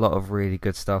 There's a lot of really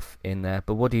good stuff in there.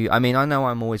 But I know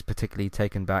I'm always particularly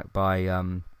taken back by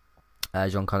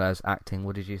Giancarlo's acting.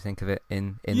 What did you think of it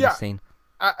in this scene?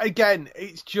 Again,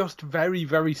 it's just very,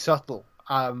 very subtle.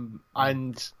 And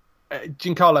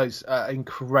Giancarlo's an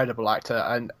incredible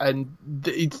actor, and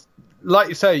it's like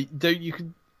you say, you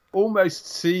can almost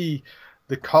see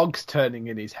the cogs turning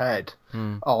in his head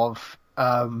of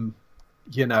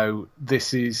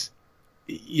this is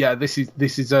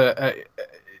a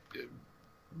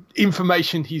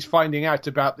information he's finding out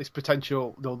about this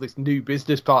potential, or this new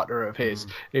business partner of his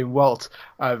in Walt,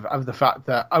 of the fact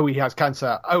that he has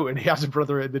cancer, and he has a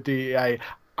brother in the DEA.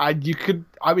 And you could,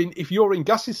 if you're in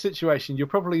Gus's situation, you're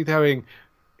probably going,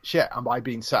 shit, am I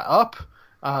being set up?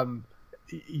 What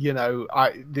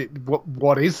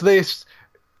is this?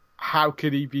 How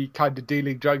could he be kind of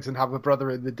dealing drugs and have a brother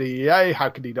in the DEA? How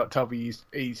can he not tell me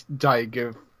he's dying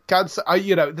of cancer?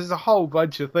 There's a whole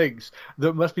bunch of things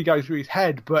that must be going through his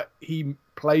head, but he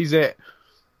plays it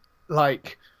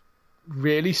like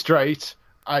really straight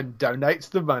and donates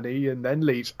the money and then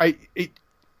leaves.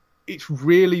 It's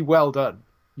really well done.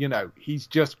 He's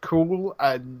just cool,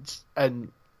 and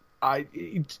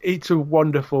it's a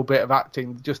wonderful bit of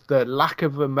acting. Just the lack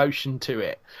of emotion to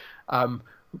it,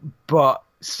 but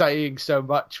saying so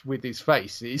much with his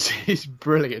face is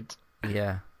brilliant.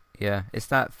 Yeah, it's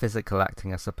that physical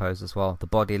acting, I suppose, as well. The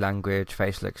body language,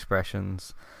 facial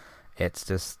expressions. It's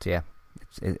just,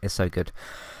 it's so good.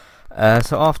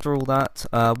 So after all that,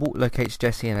 Walt locates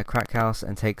Jesse in a crack house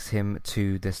and takes him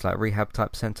to this like rehab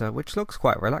type center, which looks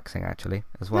quite relaxing actually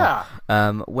as well.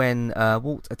 When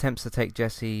Walt attempts to take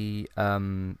Jesse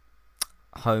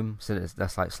home, so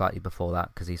that's like slightly before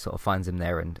that, because he sort of finds him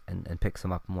there and picks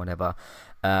him up and whatever.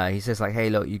 He says like, hey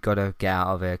look, you gotta get out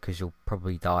of here because you'll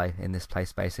probably die in this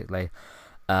place, basically.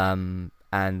 And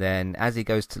then as he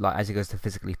goes to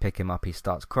physically pick him up, he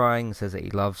starts crying, says that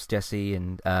he loves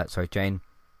Jane,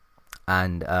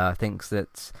 and thinks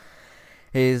that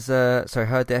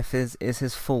her death is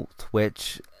his fault,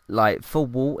 which, like, for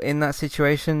Walt in that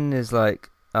situation is like,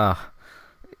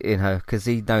 because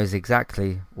he knows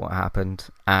exactly what happened,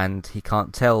 and he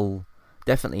can't tell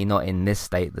definitely not in this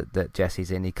state that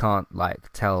Jesse's in. He can't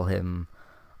like tell him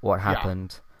what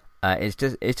happened. It's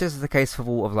just the case for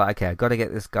Walt of like, okay, I got to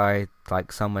get this guy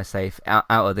like somewhere safe, out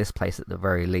of this place at the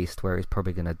very least, where he's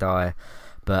probably gonna die.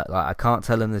 But like, I can't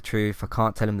tell him the truth. I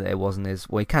can't tell him that it wasn't his.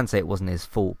 Well, he can say it wasn't his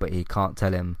fault, but he can't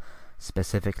tell him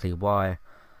specifically why.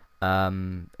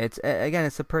 It's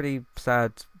a pretty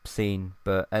sad scene,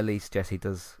 but at least Jesse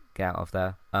does get out of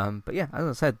there. But yeah, as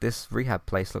I said, this rehab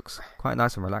place looks quite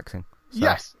nice and relaxing. So.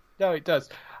 Yes, no, it does.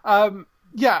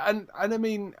 Yeah, and I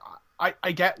mean,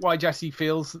 I get why Jesse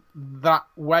feels that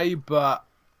way, but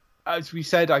as we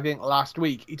said, I think last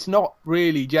week, it's not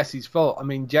really Jesse's fault. I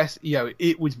mean,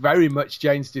 it was very much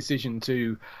Jane's decision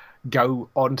to go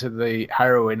onto the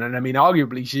heroin, and I mean,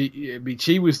 arguably,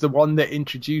 she was the one that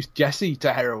introduced Jesse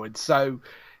to heroin. So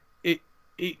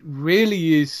it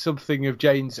really is something of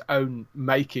Jane's own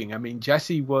making. I mean,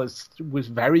 Jesse was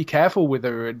very careful with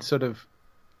her, and sort of,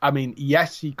 I mean,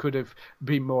 yes, he could have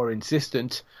been more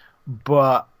insistent,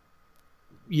 but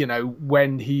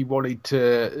when he wanted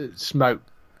to smoke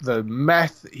the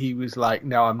meth, he was like,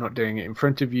 no, I'm not doing it in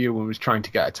front of you, and was trying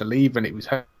to get her to leave, and it was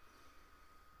her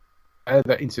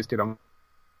that insisted on,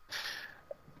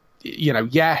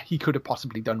 he could have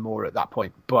possibly done more at that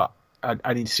point, but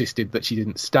and insisted that she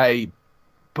didn't stay,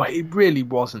 but it really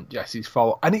wasn't Jesse's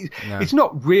fault, and it's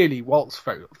not really Walt's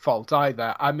fault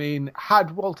either. I mean,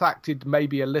 had Walt acted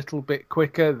maybe a little bit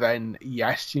quicker, then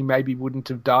yes, she maybe wouldn't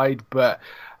have died, but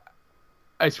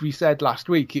as we said last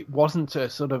week, it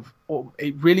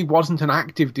really wasn't an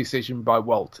active decision by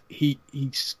Walt. He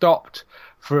stopped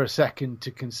for a second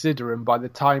to consider, and by the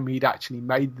time he'd actually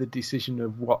made the decision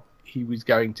of what he was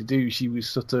going to do, she was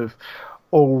sort of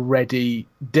already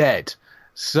dead.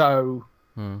 So,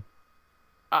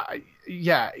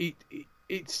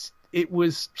 it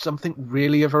was something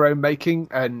really of her own making,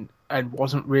 and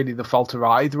wasn't really the fault of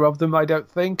either of them, I don't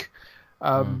think.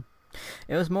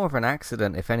 It was more of an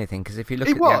accident, if anything, because if you look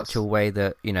at the actual way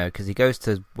that, because he goes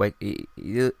to wake, he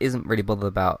isn't really bothered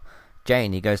about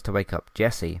Jane, he goes to wake up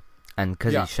Jesse, and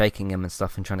because he's shaking him and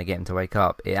stuff and trying to get him to wake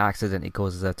up, it accidentally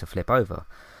causes her to flip over.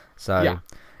 So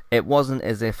it wasn't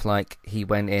as if like he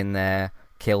went in there,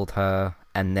 killed her,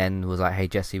 and then was like, hey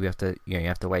Jesse, we have to, you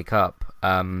have to wake up.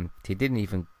 He didn't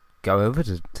even go over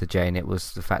to Jane. It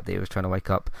was the fact that he was trying to wake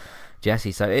up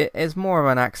Jesse. So it's more of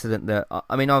an accident that,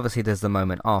 I mean, obviously there's the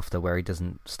moment after where he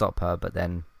doesn't stop her, but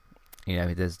then,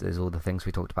 there's all the things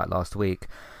we talked about last week.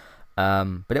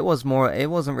 But it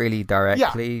wasn't really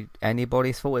directly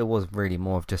anybody's fault. It was really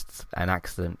more of just an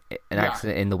accident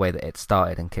in the way that it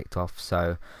started and kicked off.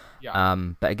 So,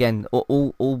 but again,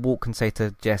 all Walt can say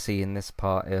to Jesse in this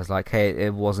part is like, hey,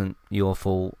 it wasn't your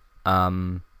fault,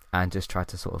 and just try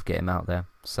to sort of get him out there.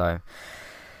 So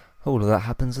all of that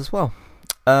happens as well.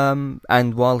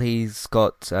 And while he's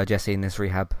got Jesse in this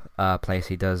rehab place,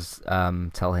 he does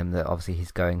tell him that obviously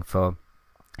he's going for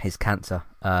his cancer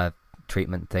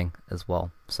treatment thing as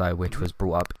well, so which was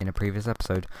brought up in a previous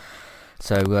episode.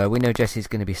 So we know Jesse's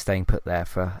going to be staying put there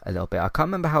for a little bit. I can't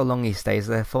remember how long he stays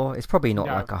there for. It's probably not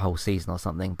like a whole season or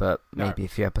something, but maybe a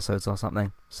few episodes or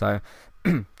something. So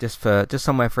just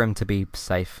somewhere for him to be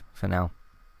safe for now,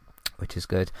 which is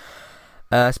good.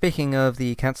 Speaking of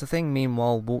the cancer thing,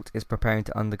 meanwhile, Walt is preparing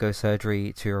to undergo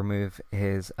surgery to remove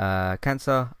his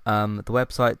cancer. The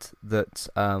website that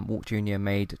Walt Jr.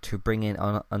 made to bring in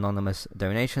anonymous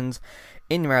donations,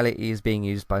 in reality, is being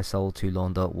used by Sol to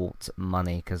launder Walt's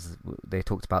money, because they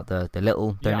talked about the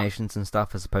little donations and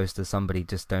stuff, as opposed to somebody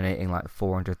just donating like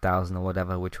 400,000 or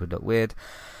whatever, which would look weird.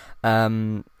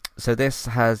 So this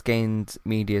has gained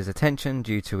media's attention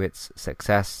due to its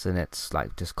success, and it's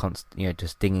like just constant,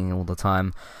 just dinging all the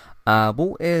time.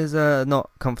 Walt is not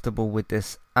comfortable with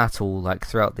this at all, like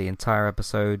throughout the entire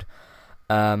episode.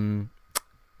 We'll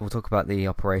talk about the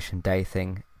Operation Day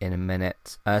thing in a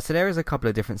minute. So there is a couple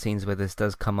of different scenes where this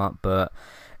does come up, but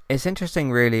it's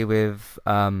interesting really with,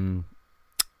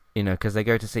 because they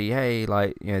go to see, hey,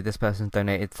 like, this person's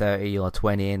donated 30 or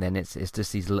 20, and then it's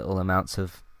just these little amounts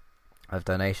of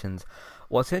donations.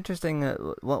 What's interesting,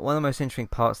 one of the most interesting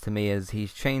parts to me is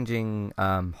he's changing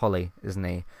Holly, isn't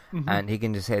he? Mm-hmm. And he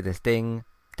can just hear this ding,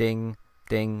 ding,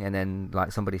 ding, and then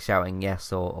like somebody shouting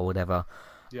yes or whatever.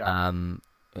 Yeah.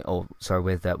 Or sorry,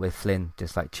 with Flynn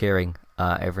just like cheering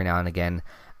every now and again.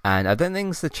 And I don't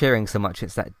think it's the cheering so much;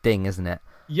 it's that ding, isn't it?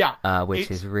 Yeah.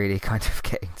 Which is really kind of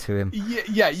getting to him.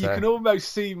 Yeah. You can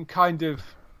almost see him kind of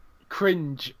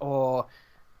cringe, or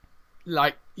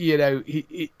like,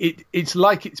 it's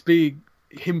like it's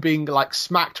him being like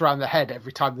smacked around the head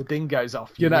every time the ding goes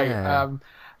off.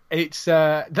 It's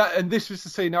that, and this was the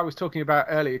scene I was talking about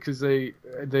earlier, because I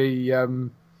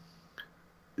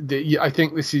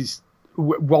think this is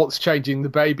Walt's changing the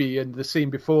baby, and the scene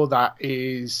before that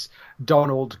is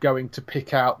Donald going to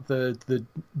pick out the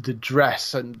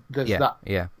dress, and there's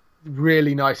that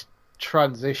really nice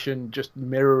transition, just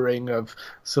mirroring of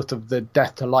sort of the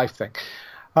death to life thing.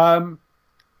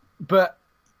 But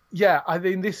yeah, I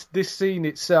mean this scene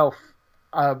itself,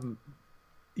 well,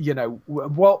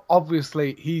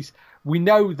 obviously we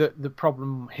know that the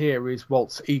problem here is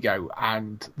Walt's ego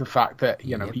and the fact that,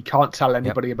 he can't tell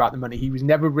anybody about the money. He was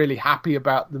never really happy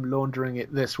about them laundering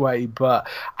it this way.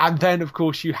 And then, of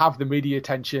course, you have the media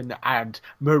attention and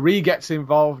Marie gets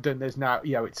involved, and there's now,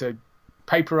 it's a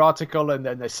paper article, and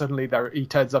then he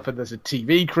turns up and there's a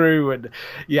TV crew. And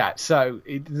so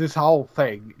this whole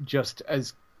thing just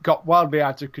has got wildly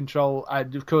out of control,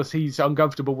 and of course he's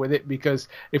uncomfortable with it because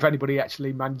if anybody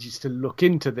actually manages to look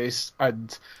into this,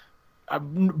 and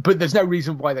but there's no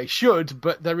reason why they should,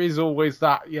 but there is always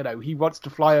that, he wants to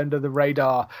fly under the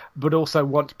radar, but also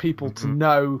wants people to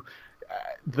know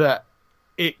that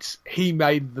he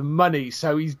made the money.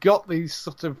 So he's got these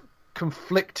sort of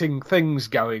conflicting things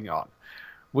going on,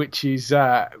 which is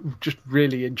just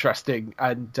really interesting.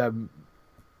 And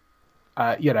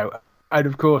and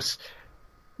of course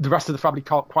the rest of the family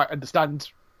can't quite understand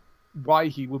why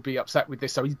he would be upset with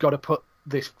this, so he's got to put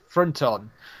this front on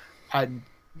and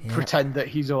pretend that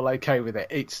he's all okay with it.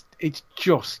 It's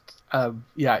just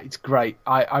it's great.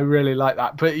 I really like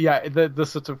that. But the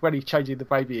sort of when he's changing the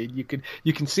baby, you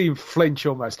can see him flinch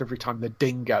almost every time the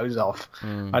ding goes off,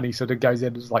 and he sort of goes in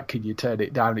and is like, "Can you turn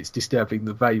it down? It's disturbing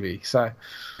the baby." So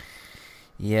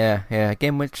yeah,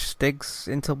 again, which digs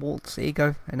into Walt's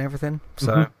ego and everything.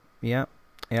 So yeah.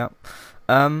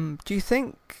 Do you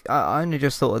think, I only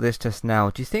just thought of this just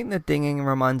now, do you think the dinging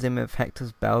reminds him of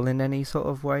Hector's bell in any sort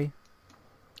of way?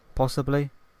 Possibly.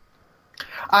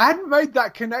 I hadn't made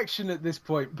that connection at this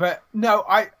point, but no,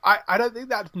 I don't think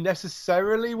that's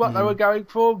necessarily what they were going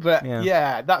for, but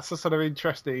that's a sort of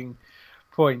interesting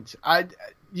point.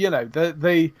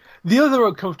 The other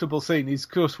uncomfortable scene is,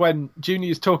 of course, when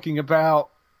Junior's talking about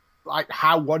like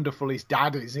how wonderful his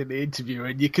dad is in the interview,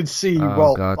 and you can see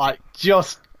Walt like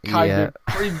just kind of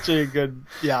cringing, and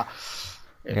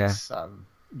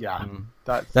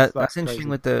that's interesting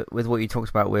with what you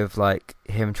talked about with like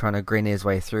him trying to grin his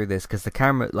way through this, because the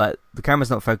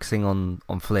camera's not focusing on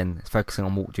Flynn, it's focusing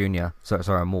on Walt Jr.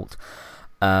 On Walt,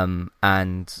 and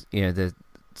the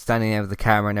standing there with the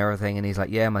camera and everything, and he's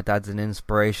like, my dad's an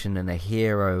inspiration and a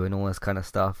hero and all this kind of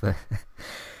stuff.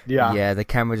 The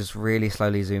camera just really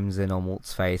slowly zooms in on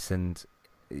Walt's face, and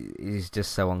he's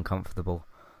just so uncomfortable.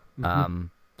 Do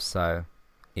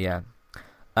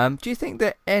you think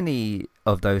that any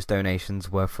of those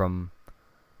donations were from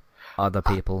other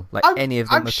people? Any of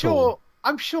them at all?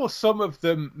 I'm sure some of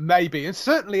them maybe, and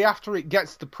certainly after it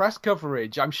gets the press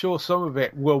coverage, I'm sure some of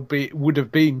it would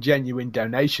have been genuine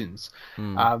donations.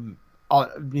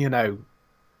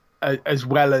 As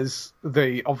well as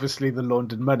obviously the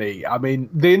laundered money. I mean,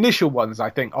 the initial ones I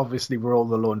think obviously were all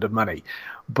the laundered money,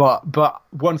 but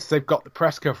once they've got the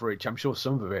press coverage, I'm sure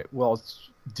some of it was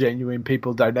genuine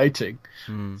people donating.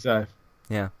 So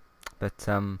but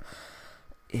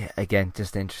again,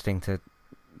 just interesting to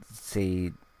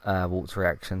see Walt's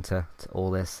reaction to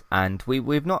all this. And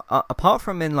we've not, apart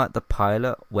from in like the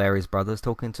pilot where his brother's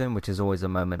talking to him, which is always a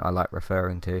moment I like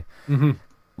referring to,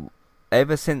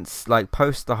 ever since like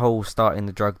post the whole starting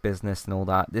the drug business and all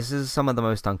that, this is some of the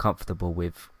most uncomfortable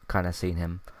we've kind of seen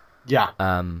him.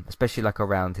 Especially like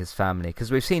around his family,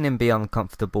 because we've seen him be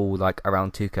uncomfortable like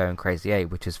around Tuco and Crazy 8,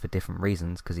 which is for different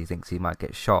reasons, because he thinks he might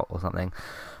get shot or something.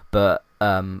 But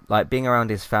like being around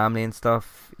his family and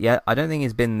stuff, I don't think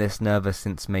he's been this nervous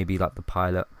since maybe like the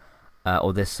pilot,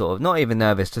 or this sort of, not even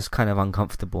nervous, just kind of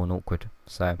uncomfortable and awkward.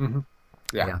 So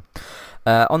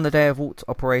on the day of Walt's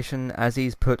operation, as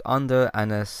he's put under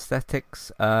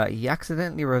anesthetics, he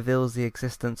accidentally reveals the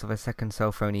existence of a second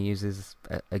cell phone he uses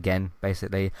again,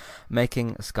 basically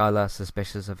making Skylar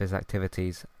suspicious of his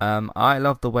activities. I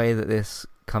love the way that this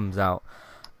comes out.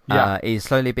 He's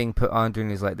slowly being put under,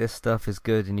 and he's like, this stuff is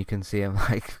good, and you can see him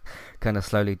like kind of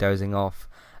slowly dozing off.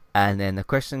 And then the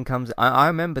question comes, I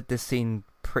remembered this scene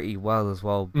pretty well as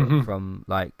well, from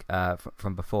like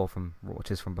from before, from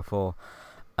Watches from before.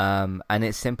 And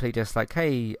it's simply just like,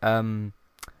 hey, I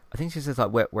think she says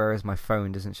like, where is my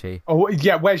phone, doesn't she? Oh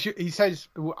yeah, he says,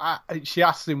 she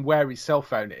asks him where his cell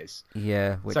phone is.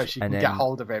 So she can get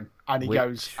hold of him, and he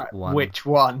goes, which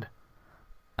one?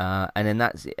 And then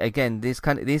that's again these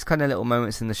kind of little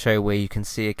moments in the show where you can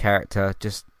see a character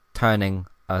just turning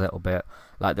a little bit,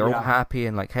 like they're all happy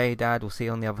and like, hey dad, we'll see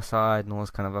you on the other side and all this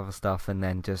kind of other stuff, and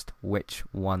then just which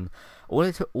one? All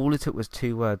it took was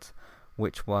 2 words,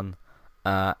 which one?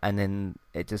 And then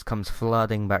it just comes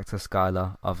flooding back to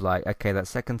Skylar of like, okay, that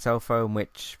second cell phone,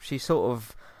 which she sort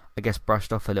of, I guess,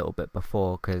 brushed off a little bit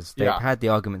before because they'd had the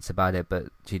arguments about it, but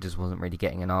she just wasn't really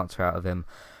getting an answer out of him.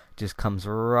 Just comes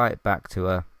right back to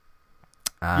her,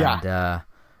 and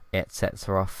it sets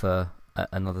her off for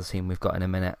another scene we've got in a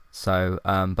minute. So,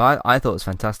 but I thought it was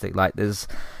fantastic. Like, there's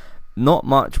not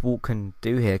much Walt can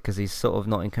do here because he's sort of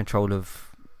not in control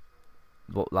of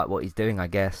what he's doing, I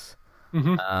guess.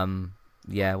 Mm-hmm.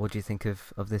 Yeah, what do you think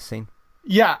of this scene?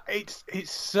 Yeah, it's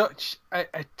such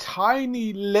a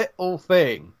tiny little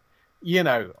thing, you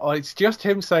know. It's just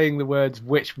him saying the words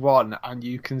 "which one," and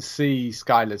you can see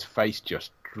Skylar's face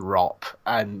just drop,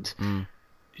 and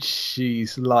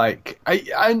she's like,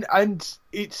 and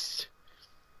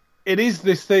it is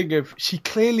this thing of she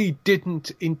clearly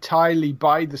didn't entirely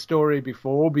buy the story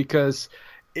before, because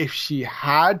if she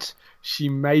had, she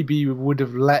maybe would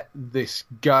have let this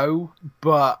go,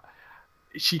 but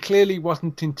she clearly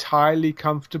wasn't entirely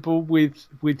comfortable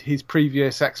with his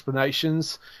previous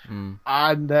explanations.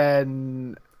 And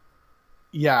then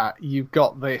you've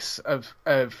got this of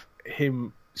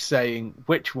him saying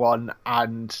which one,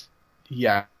 and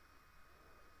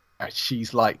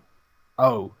she's like,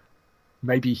 oh,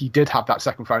 maybe he did have that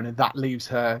second phone, and that leaves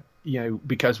her, you know,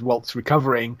 because Walt's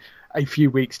recovering, a few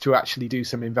weeks to actually do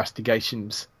some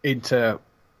investigations into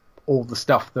all the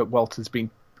stuff that Walt has been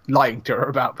lying to her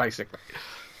about, basically.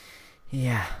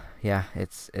 Yeah,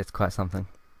 it's quite something.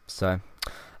 So,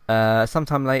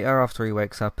 sometime later, after he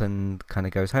wakes up and kind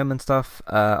of goes home and stuff,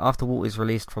 after Walt is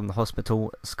released from the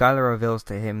hospital, Skylar reveals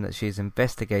to him that she's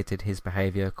investigated his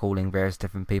behaviour, calling various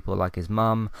different people like his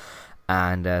mum,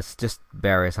 and just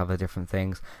various other different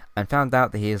things, and found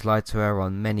out that he has lied to her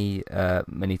on many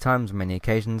times, many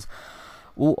occasions.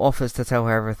 Walt offers to tell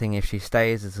her everything if she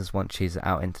stays. This is once she's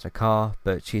out into the car,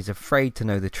 but she's afraid to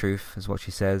know the truth, is what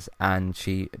she says, and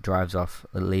she drives off,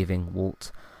 leaving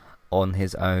Walt on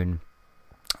his own.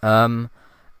 One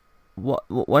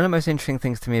of the most interesting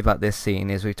things to me about this scene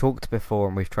is we talked before,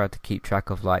 and we've tried to keep track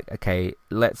of, like, okay,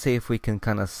 let's see if we can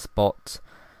kind of spot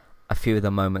a few of the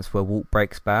moments where Walt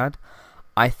breaks bad.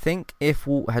 I think if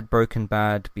Walt had broken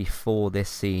bad before this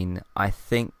scene, I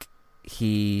think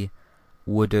he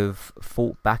would have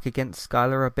fought back against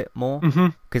Skylar a bit more.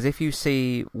 Because if you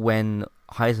see when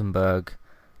Heisenberg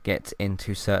gets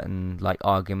into certain like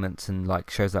arguments and like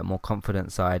shows that more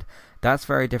confident side, that's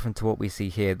very different to what we see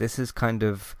here. This is kind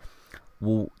of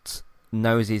Walt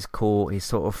knows he's caught, he's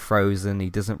sort of frozen, he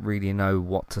doesn't really know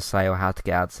what to say or how to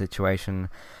get out of the situation.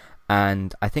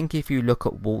 And I think if you look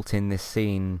at Walt in this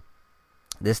scene,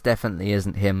 this definitely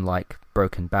isn't him like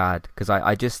broken bad, because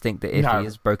I just think that if he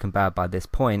is broken bad by this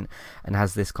point and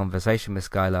has this conversation with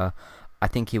Skylar, I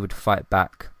think he would fight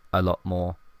back a lot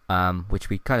more, which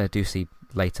we kind of do see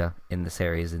later in the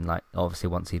series, and like obviously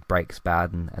once he breaks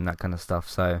bad and that kind of stuff.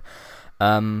 So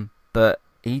but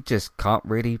he just can't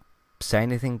really say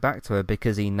anything back to her,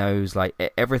 because he knows like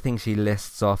everything she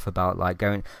lists off about like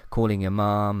calling your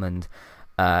mom and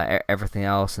everything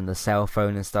else, and the cell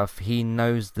phone and stuff. He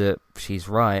knows that she's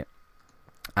right,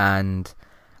 and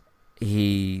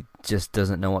he just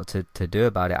doesn't know what to do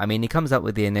about it. I mean, he comes up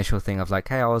with the initial thing of like,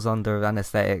 hey, I was under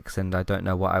anesthetics and I don't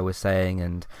know what I was saying,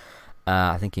 and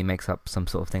I think he makes up some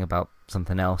sort of thing about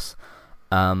something else.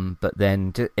 But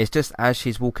then it's just as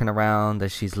she's walking around,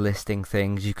 as she's listing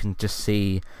things, you can just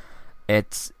see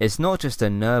it's not just a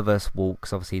nervous walk,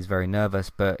 because obviously he's very nervous,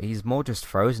 but he's more just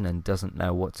frozen and doesn't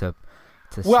know what to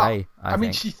say. I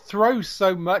mean, she throws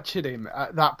so much at him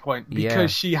at that point,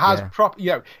 because she has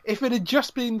if it had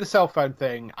just been the cell phone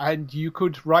thing, and you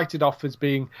could write it off as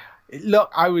being,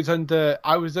 look, I was under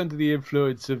the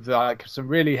influence of like some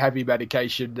really heavy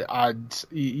medication, and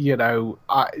you know,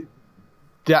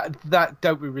 that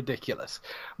don't be ridiculous.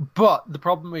 But the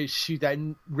problem is she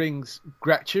then rings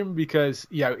Gretchen, because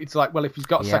you know it's like, well, if he's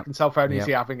got a second cell phone, is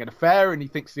he having an affair? And he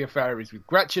thinks the affair is with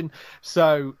Gretchen.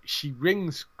 So she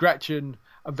rings Gretchen,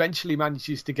 eventually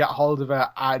manages to get hold of her,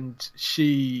 and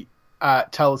she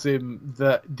tells him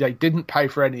that they didn't pay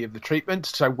for any of the treatment,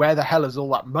 so where the hell has all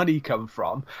that money come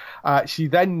from? She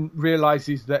then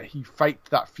realizes that he faked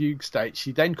that fugue state.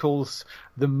 She then calls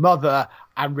the mother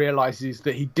and realizes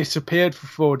that he disappeared for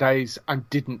 4 days and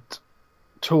didn't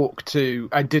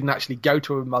actually go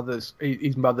to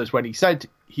his mother's when he said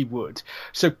he would.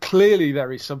 So clearly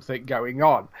there is something going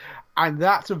on. And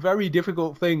that's a very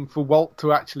difficult thing for Walt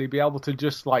to actually be able to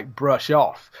just like brush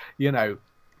off, you know.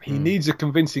 He needs a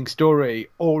convincing story,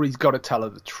 or he's got to tell her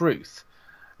the truth.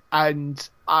 And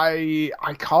I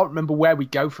can't remember where we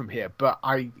go from here, but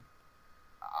I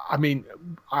I mean,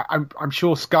 I'm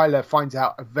sure Skylar finds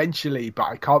out eventually, but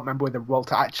I can't remember whether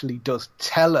Walter actually does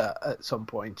tell her at some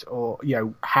point, or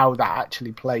how that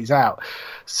actually plays out.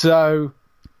 So,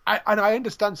 I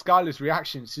understand Skylar's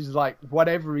reaction. She's like,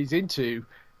 whatever he's into,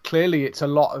 clearly it's a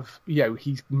lot of,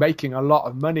 he's making a lot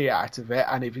of money out of it,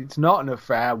 and if it's not an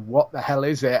affair, what the hell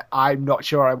is it? I'm not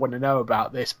sure I want to know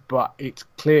about this, but it's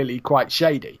clearly quite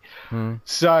shady.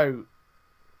 So,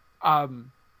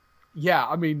 yeah,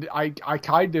 I mean, I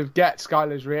kind of get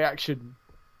Skylar's reaction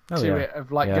to it,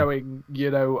 of like going,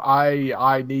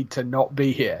 I need to not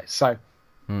be here. So,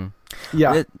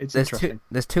 yeah, it's interesting.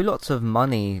 There's two lots of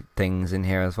money things in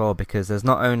here as well, because there's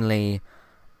not only,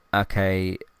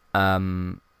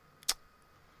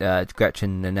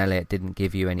 Gretchen and Elliot didn't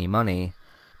give you any money,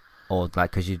 or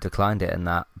like because you declined it and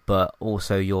that, but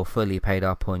also you're fully paid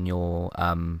up on your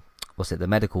the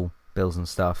medical bills and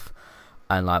stuff,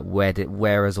 and like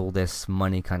where has all this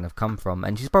money kind of come from?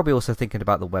 And she's probably also thinking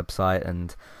about the website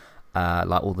and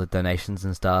like all the donations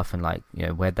and stuff, and like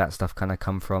where'd that stuff kind of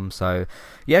come from. So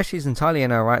yeah, she's entirely in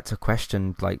her right to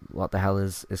question like what the hell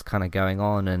is kind of going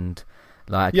on, and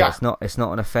like it's not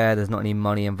an affair, there's not any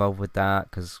money involved with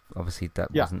that, because obviously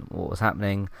that wasn't what was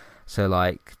happening. So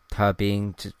like her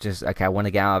being just okay, I want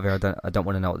to get out of here, I don't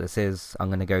want to know what this is, I'm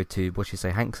going to go to, what'd she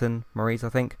say, Hankson Maurice, I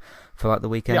think, for like the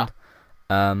weekend.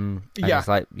 And it's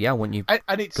like, I want you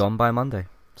and it's gone by Monday.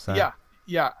 So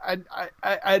and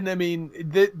I mean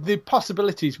the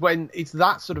possibilities when it's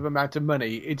that sort of amount of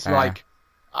money, it's like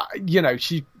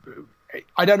she,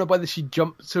 I don't know whether she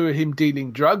jumped to him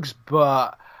dealing drugs,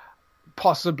 but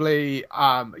possibly,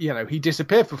 he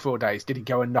disappeared for 4 days. Did he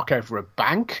go and knock over a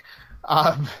bank?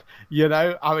 I mean,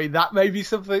 that may be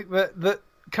something that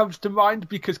comes to mind,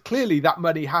 because clearly that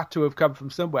money had to have come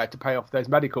from somewhere to pay off those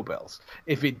medical bills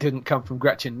if it didn't come from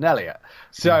Gretchen and Elliot.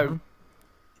 So,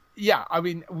 I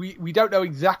mean, we don't know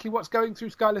exactly what's going through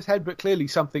Skylar's head, but clearly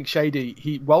something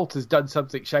shady. Walter's done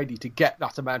something shady to get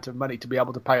that amount of money to be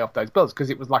able to pay off those bills,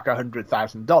 because it was like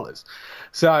 $100,000.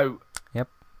 So,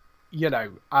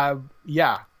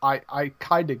 I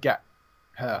kind of get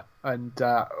her and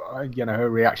her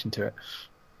reaction to it.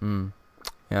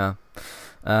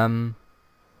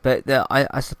 But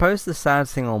I suppose the sad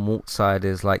thing on Walt's side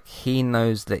is like he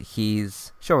knows that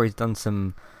he's done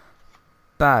some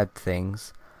bad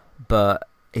things, but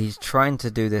he's trying to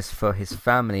do this for his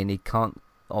family, and he can't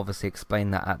obviously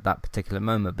explain that at that particular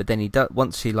moment. But then he does,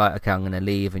 once she like, okay, I'm going to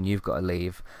leave and you've got to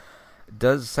leave,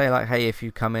 does say like, hey, if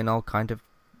you come in, I'll kind of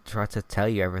try to tell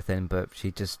you everything. But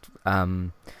she just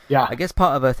I guess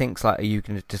part of her thinks like, are you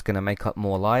just going to make up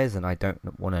more lies, and I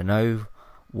don't want to know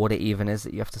what it even is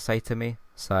that you have to say to me.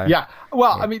 So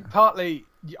I mean, partly,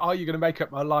 are you going to make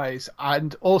up my lies,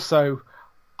 and also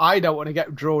I don't want to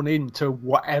get drawn into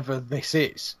whatever this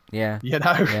is. Maybe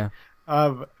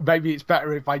it's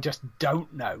better if I just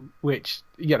don't know, which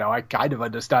I kind of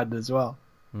understand as well.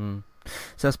 So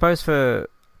I suppose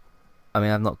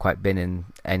I've not quite been in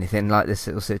anything like this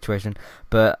little situation,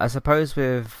 but I suppose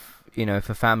with, if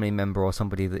a family member or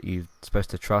somebody that you're supposed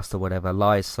to trust or whatever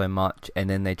lies so much, and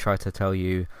then they try to tell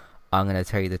you, I'm going to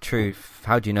tell you the truth,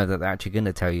 how do you know that they're actually going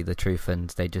to tell you the truth,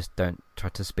 and they just don't try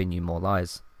to spin you more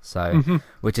lies? So,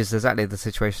 which is exactly the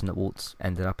situation that Walt's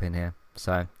ended up in here.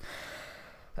 So,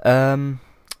 so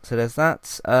there's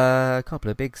that. A couple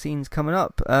of big scenes coming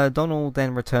up. Donald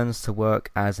then returns to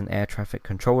work as an air traffic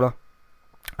controller.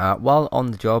 While on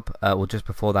the job, just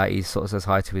before that, he sort of says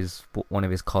hi to one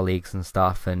of his colleagues and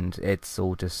stuff, and it's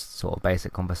all just sort of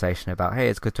basic conversation about, hey,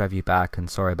 it's good to have you back, and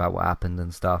sorry about what happened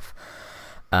and stuff.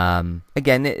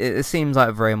 Again, it seems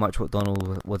like very much what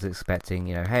Donald was expecting,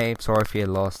 hey, sorry for your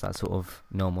loss, that sort of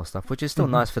normal stuff, which is still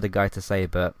nice for the guy to say,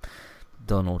 but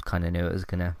Donald kind of knew it was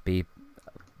going to be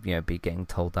getting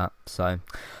told that. So,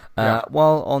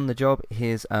 while on the job,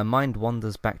 his mind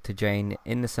wanders back to Jane.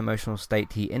 In this emotional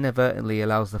state, he inadvertently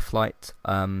allows the flight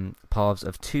paths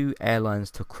of two airlines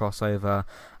to cross over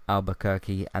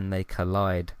Albuquerque, and they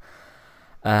collide.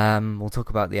 We'll talk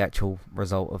about the actual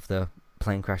result of the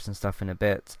plane crash and stuff in a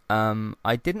bit.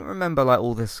 I didn't remember like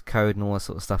all this code and all that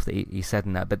sort of stuff that he said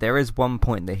in that, but there is one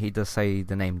point that he does say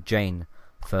the name Jane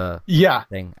for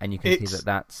thing, and you can see that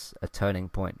that's a turning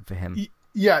point for him.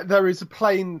 Yeah, there is a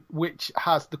plane which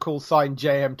has the call sign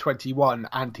JM21,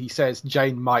 and he says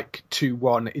Jane Mike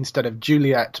 21 instead of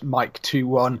Juliet Mike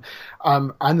 21,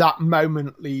 and that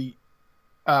momently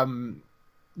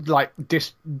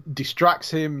distracts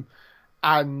him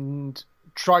and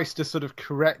tries to sort of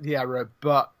correct the error,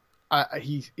 but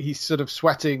he's sort of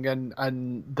sweating,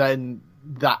 and then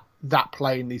that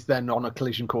plane is then on a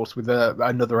collision course with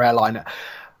another airliner.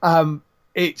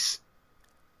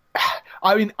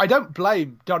 I mean, I don't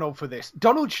blame Donald for this.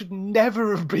 Donald should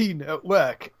never have been at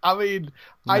work. I mean,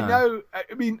 No. I know.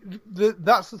 I mean,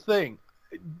 that's the thing.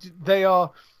 They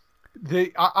are.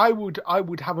 I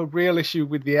would have a real issue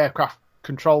with the aircraft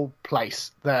control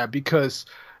place there, because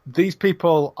these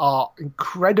people are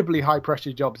incredibly high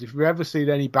pressure jobs. If you've ever seen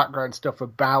any background stuff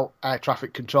about air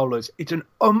traffic controllers, it's an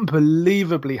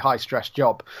unbelievably high stress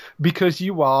job, because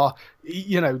you are,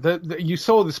 you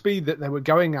saw the speed that they were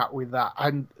going at with that,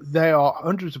 and there are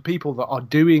hundreds of people that are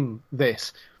doing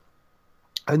this.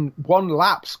 And one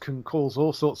lapse can cause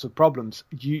all sorts of problems.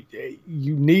 You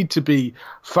need to be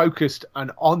focused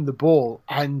and on the ball,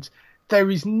 and there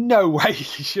is no way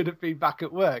he should have been back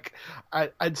at work.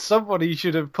 And somebody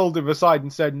should have pulled him aside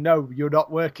and said, "No, you're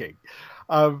not working."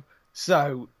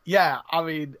 So, yeah, I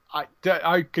mean, I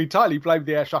can entirely blame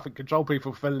the air traffic control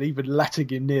people for even letting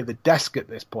him near the desk at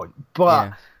this point.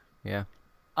 But, yeah,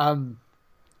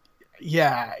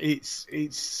 it's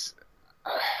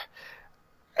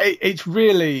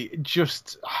really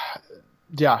just,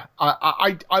 yeah.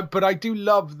 But I do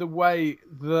love the way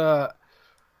that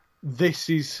this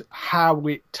is how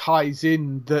it ties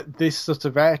in, that this sort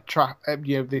of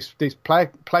this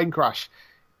plane crash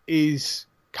is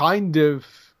kind of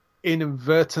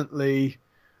inadvertently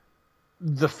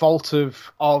the fault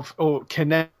of or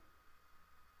connected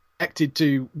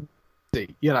to,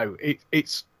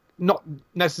 it's not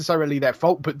necessarily their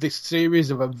fault, but this series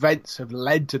of events have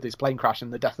led to this plane crash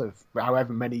and the death of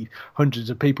however many hundreds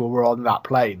of people were on that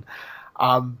plane.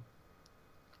 And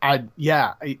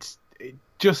yeah, it's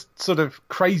just sort of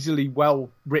crazily well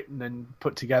written and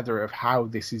put together of how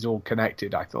this is all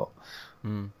connected, I thought.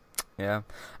 Yeah.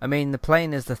 I mean, the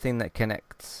plane is the thing that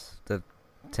connects the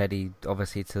Teddy,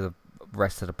 obviously, to the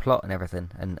rest of the plot and everything,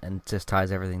 and just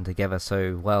ties everything together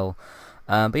so well.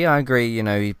 But yeah, I agree,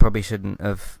 he probably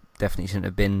definitely shouldn't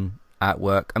have been at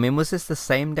work. I mean, was this the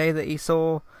same day that he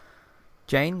saw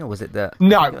Jane, or was it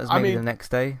No, it was maybe the next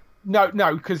day?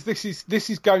 No, because this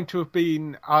is going to have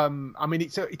been. I mean,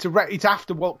 it's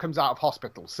after Walt comes out of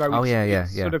hospital, so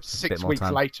it's sort of 6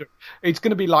 weeks later. It's going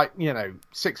to be like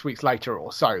 6 weeks later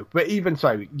or so. But even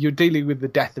so, you're dealing with the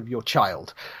death of your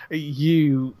child.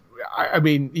 I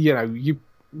don't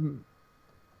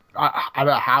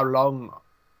know how long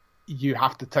you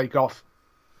have to take off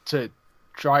to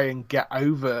try and get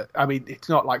over. I mean, it's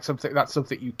not like something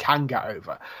you can get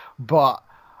over, but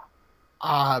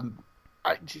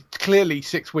clearly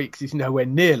 6 weeks is nowhere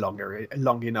near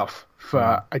long enough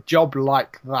for a job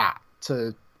like that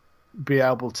to be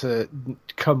able to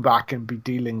come back and be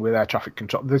dealing with air traffic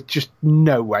control. There's just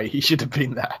no way he should have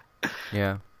been there.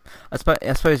 Yeah. I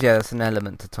suppose that's an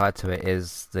element to tie to it,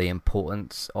 is the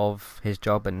importance of his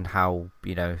job and how,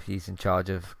 he's in charge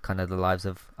of kind of the lives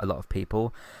of a lot of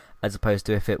people, as opposed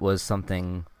to if it was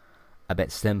something a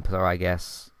bit simpler, I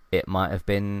guess, it might have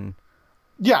been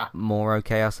more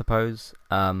okay, I suppose.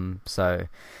 So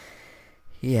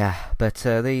yeah, but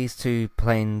these two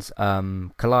planes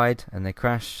collide and they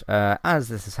crash. As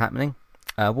this is happening,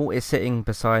 Walt is sitting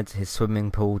beside his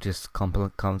swimming pool, just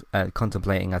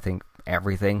contemplating, I think,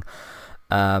 everything.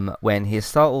 When he is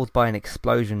startled by an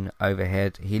explosion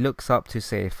overhead, he looks up to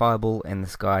see a fireball in the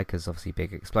sky, because obviously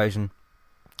big explosion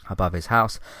above his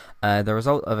house. The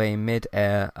result of a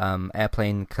mid-air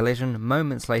airplane collision.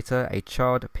 Moments later, a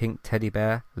charred pink teddy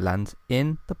bear lands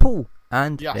in the pool,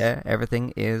 and there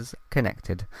everything is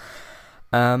connected.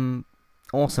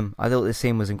 Awesome. I thought this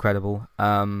scene was incredible.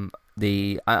 I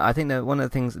think that one of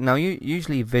the things, now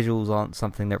usually visuals aren't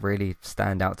something that really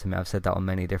stand out to me. I've said that on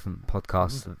many different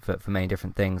podcasts for many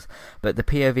different things, but the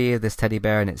POV of this teddy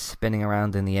bear, and it's spinning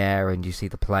around in the air, and you see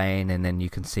the plane, and then you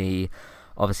can see,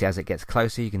 obviously as it gets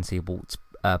closer, you can see Walt's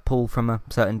pool from a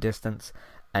certain distance,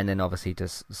 and then obviously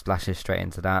just splashes straight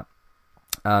into that.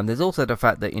 There's also the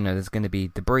fact that there's going to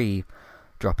be debris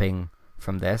dropping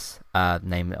from this,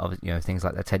 namely, things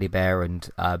like the teddy bear and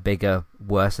bigger,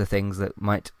 worser things that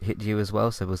might hit you as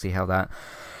well. So we'll see how that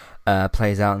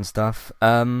plays out and stuff.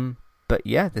 But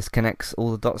yeah, this connects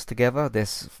all the dots together.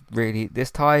 This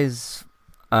ties.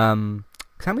 How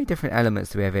many different elements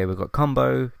do we have here? We've got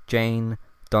Combo, Jane,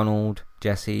 Donald,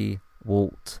 Jesse,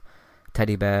 Walt,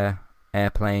 teddy bear,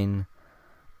 airplane,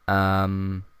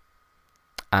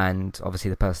 and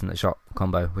obviously the person that shot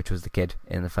Combo, which was the kid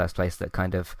in the first place. That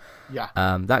kind of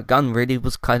that gun really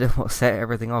was kind of what set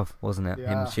everything off, wasn't it?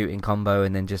 Him shooting Combo,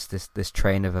 and then just this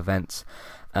train of events,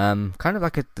 kind of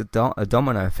like a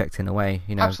domino effect in a way.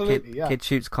 Absolutely, kid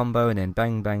shoots Combo, and then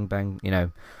bang bang bang.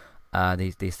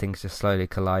 These things just slowly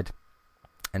collide,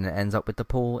 and it ends up with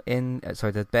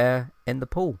the bear in the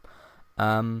pool.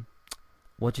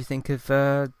 What do you think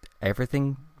of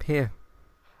everything here?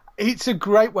 it's a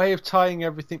great way of tying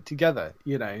everything together.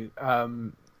 We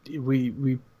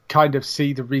kind of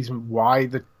see the reason why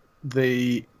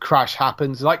the crash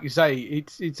happens. Like you say,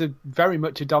 it's a very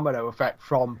much a domino effect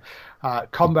from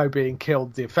Combo being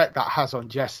killed, the effect that has on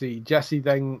Jesse. Jesse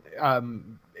then,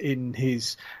 in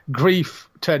his grief,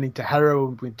 turning to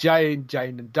heroin with Jane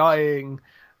and dying.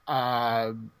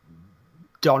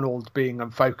 Donald being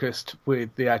unfocused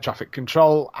with the air traffic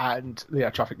control, and the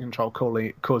air traffic control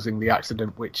causing the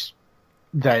accident, which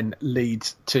then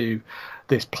leads to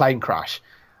this plane crash.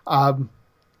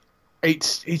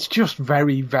 It's just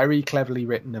very, very cleverly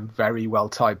written and very well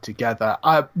tied together.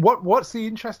 What's the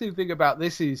interesting thing about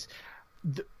this is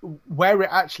where it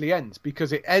actually ends,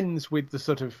 because it ends with the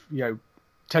sort of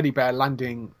teddy bear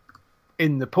landing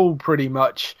in the pool pretty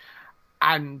much,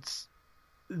 and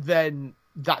then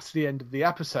that's the end of the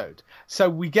episode. So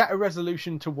we get a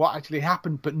resolution to what actually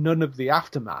happened, but none of the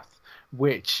aftermath,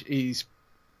 which is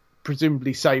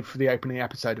presumably saved for the opening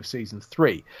episode of season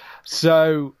 3.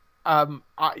 So I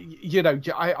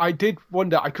did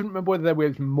wonder. I couldn't remember whether there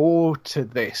was more to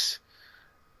this.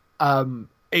 It's not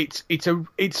a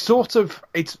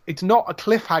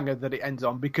cliffhanger that it ends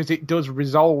on, because it does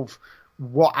resolve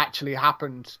what actually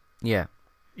happened. Yeah.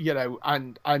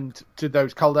 And to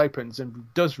those cold opens,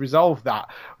 and does resolve that,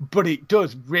 but it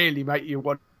does really make you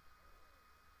want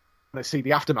to see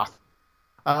the aftermath.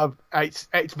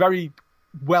 It's very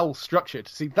well structured.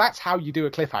 See, that's how you do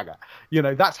a cliffhanger.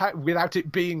 That's how, without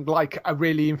it being like a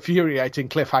really infuriating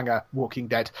cliffhanger. Walking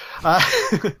Dead. I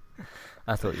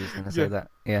thought you were going to say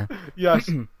that. Yeah. Yes.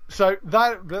 So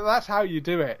that's how you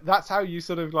do it. That's how you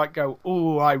sort of like go,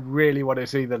 oh, I really want to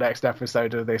see the next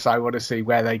episode of this. I want to see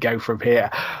where they go from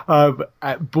here. But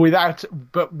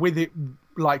with it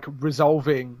like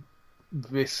resolving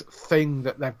this thing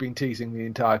that they've been teasing the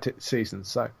entire season.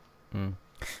 So. Do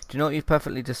you know what you've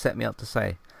perfectly just set me up to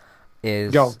say?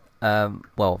 Is Go.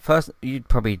 Well, first you'd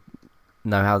probably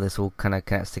know how this all kind of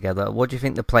connects together. What do you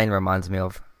think the plane reminds me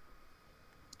of?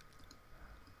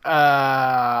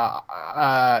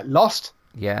 Lost.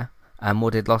 Yeah, and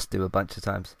what did Lost do a bunch of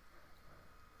times?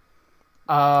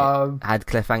 Had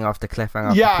cliffhanger after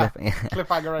cliffhanger after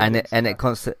cliffhanger,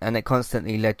 and it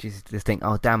constantly led you to think,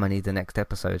 oh damn, I need the next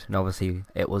episode. And obviously,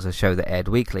 it was a show that aired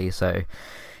weekly, so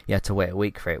you had to wait a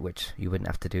week for it, which you wouldn't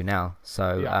have to do now.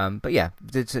 So, but yeah,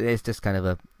 it's just kind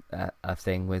of a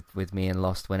thing with me and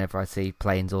Lost. Whenever I see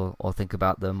planes or think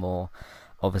about them, or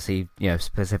obviously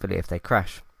specifically if they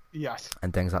crash. Yes.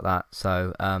 And things like that.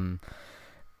 So,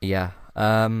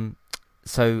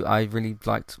 so I really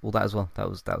liked all that as well. That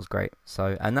was great.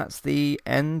 So, and that's the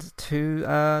end to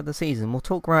the season. We'll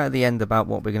talk right at the end about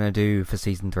what we're going to do for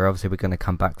season 3. Obviously, we're going to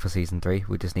come back for season 3.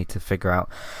 We just need to figure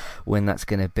out when that's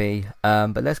going to be.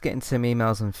 But let's get into some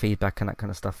emails and feedback and that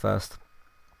kind of stuff first.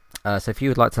 So if you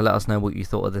would like to let us know what you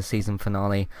thought of the season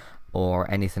finale, or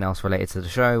anything else related to the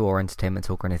show, or entertainment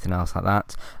talk, or anything else like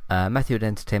that, Matthew at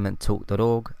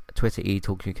entertainmenttalk.org, Twitter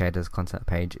eTalkUK does contact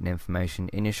page and information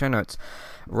in your show notes.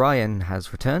 Ryan has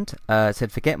returned.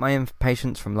 Said, forget my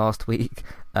impatience from last week.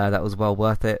 That was well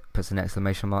worth it. Puts an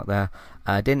exclamation mark there.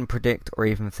 Didn't predict or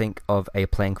even think of a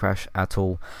plane crash at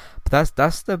all. But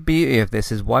that's the beauty of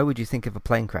this, is why would you think of a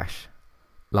plane crash?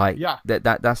 Like, yeah.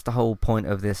 That's the whole point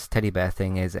of this teddy bear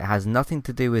thing, is it has nothing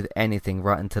to do with anything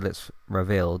right until it's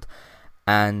revealed.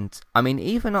 And I mean,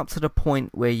 even up to the point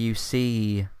where you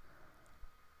see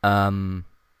Donald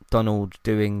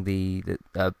doing the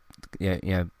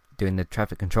doing the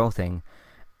traffic control thing,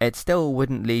 it still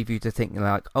wouldn't leave you to think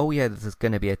like, oh yeah, there's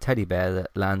going to be a teddy bear that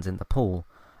lands in the pool.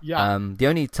 Yeah. The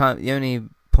only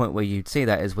point where you'd see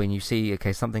that is when you see,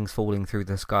 okay, something's falling through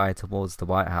the sky towards the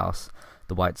White's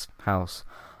house,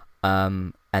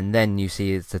 and then you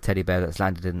see it's the teddy bear that's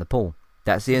landed in the pool.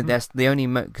 That's the only,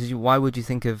 because why would you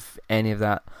think of any of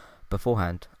that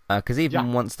beforehand? Because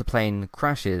even once the plane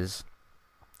crashes,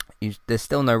 there's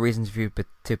still no reason for you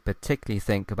to particularly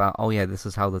think about, oh yeah, this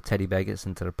is how the teddy bear gets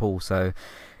into the pool. So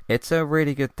it's a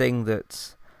really good thing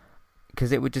that,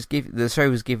 because it would just the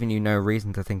show was giving you no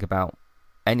reason to think about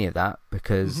any of that,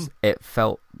 because it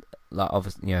felt like,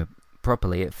 obviously,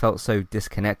 properly, it felt so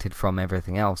disconnected from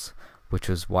everything else, which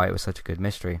was why it was such a good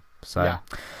mystery. So,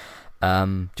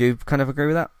 do you kind of agree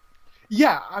with that?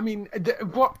 Yeah, I mean,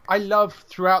 what I love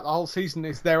throughout the whole season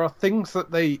is there are things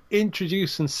that they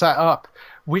introduce and set up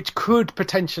which could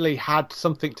potentially had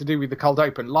something to do with the cold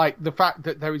open, like the fact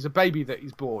that there is a baby that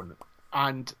is born,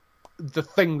 and the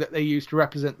thing that they use to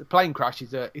represent the plane crash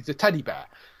is a teddy bear.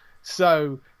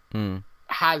 So,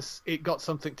 has it got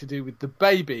something to do with the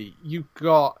baby? You've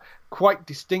got quite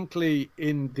distinctly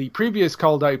in the previous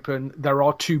cold open, there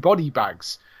are 2 body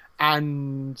bags,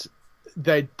 and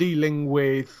they're dealing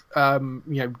with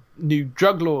new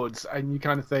drug lords, and you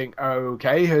kind of think, oh,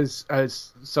 okay, has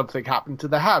something happened to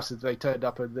the house? Have they turned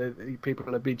up and the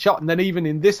people have been shot? And then even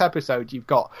in this episode, you've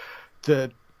got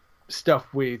the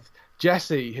stuff with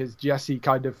Jesse. Has Jesse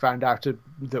kind of found out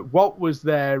that Walt was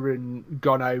there and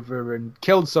gone over and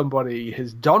killed somebody?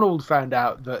 Has Donald found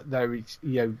out that there is,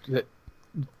 that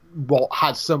Walt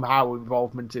has somehow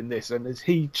involvement in this, and has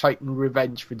he taken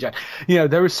revenge for Jen?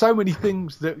 There are so many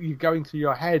things that you're going through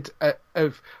your head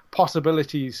of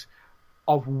possibilities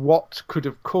of what could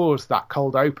have caused that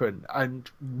cold open, and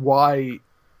why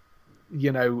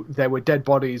there were dead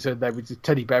bodies and there was a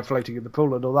teddy bear floating in the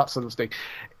pool and all that sort of thing.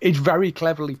 It's very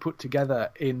cleverly put together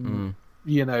in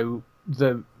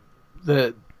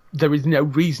there is no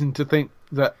reason to think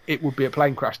that it would be a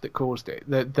plane crash that caused it.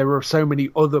 There are so many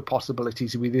other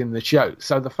possibilities within the show.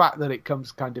 So the fact that it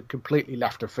comes kind of completely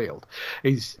left of field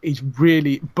is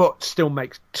really, but still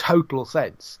makes total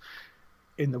sense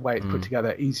in the way it's put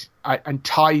together, and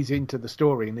ties into the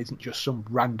story and isn't just some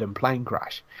random plane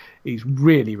crash. He's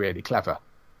really, really clever.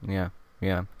 Yeah.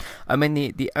 I mean,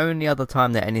 the only other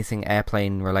time that anything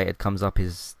airplane related comes up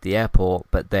is the airport,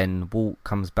 but then Walt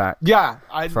comes back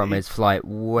from his flight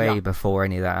way before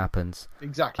any of that happens.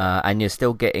 Exactly. And you're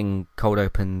still getting cold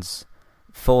opens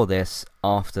for this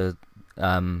after,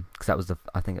 because that was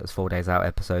I think it was 4 days out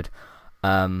episode.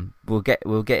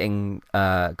 We're getting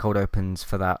cold opens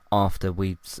for that after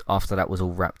that was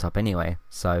all wrapped up anyway.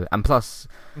 So, and plus,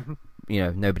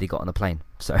 nobody got on the plane,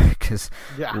 so because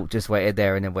Walt just waited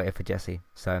there and then waited for Jesse.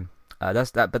 So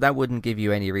that's that. But that wouldn't give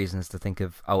you any reasons to think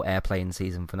of airplane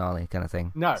season finale kind of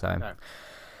thing. No.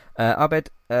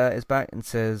 Abed is back and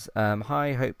says,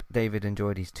 "Hi, hope David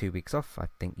enjoyed his 2 weeks off. I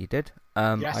think you did.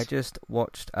 Yes. I just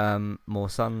watched more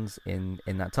Sons in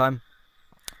that time.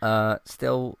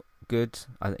 Still good.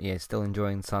 Still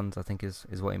enjoying Sons, I think is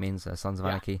what he means. Sons of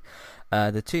Anarchy.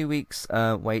 The 2 weeks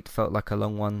wait felt like a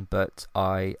long one, but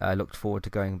I looked forward to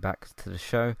going back to the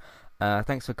show.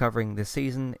 Thanks for covering this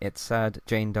season. It's sad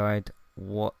Jane died.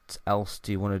 What else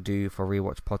do you want to do for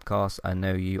Rewatch Podcasts? I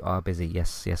know you are busy.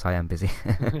 Yes, I am busy.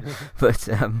 But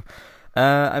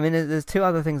I mean, there's two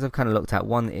other things I've kind of looked at.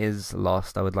 One is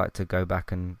Lost. I would like to go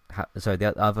back and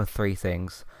the other three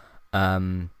things.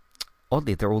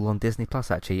 Oddly, they're all on Disney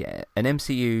Plus actually. An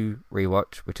MCU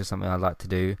rewatch, which is something I'd like to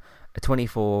do. A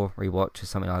 24 rewatch is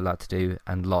something I'd like to do,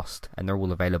 and Lost, and they're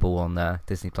all available on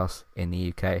Disney Plus in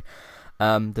the UK.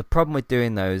 The problem with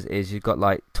doing those is you've got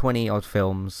like 20 odd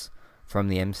films from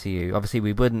the MCU. Obviously,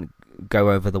 we wouldn't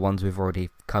go over the ones we've already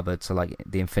covered, so like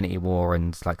the Infinity War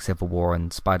and like Civil War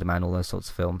and Spider-Man, all those sorts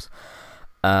of films.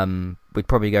 We'd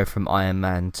probably go from Iron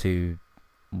Man to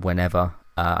whenever.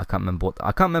 I can't remember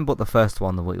what the first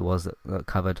one that it was that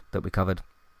we covered.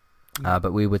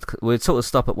 But we'd sort of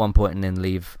stop at one point and then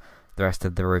leave the rest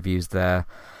of the reviews there.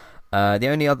 The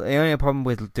only problem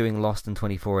with doing Lost in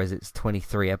 24 is it's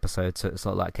 23 episodes, so it's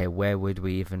not like, okay, where would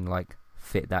we even like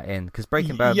fit that in? Because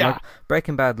Breaking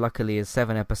Bad luckily is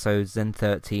 7 episodes, then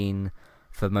 13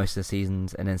 for most of the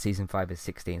seasons, and then season 5 is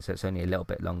 16, so it's only a little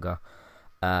bit longer.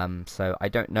 So I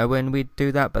don't know when we'd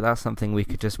do that, but that's something we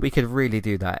could really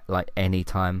do that like any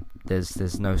time.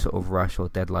 There's no sort of rush or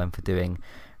deadline for doing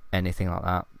anything like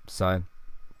that. So,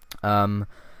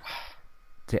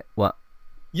 what?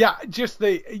 Yeah,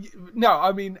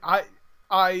 I mean,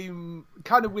 I'm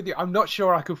kind of with you. I'm not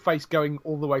sure I could face going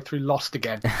all the way through Lost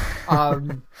again.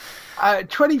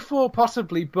 24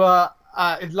 possibly, but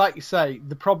like you say,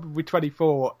 the problem with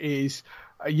 24 is,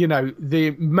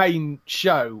 the main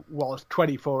show was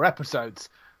 24 episodes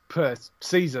per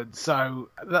season, so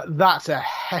that's a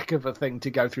heck of a thing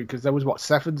to go through, because there was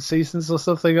 7 seasons or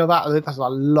something like that. That's a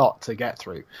lot to get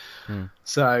through.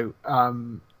 So I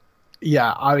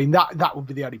mean that would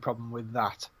be the only problem with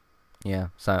that. Yeah,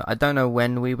 so I don't know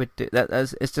when we would do that.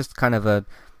 It's just kind of a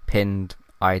pinned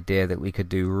idea that we could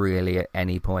do really at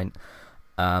any point.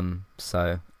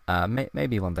 So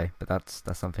maybe one day, but that's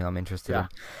something I'm interested in.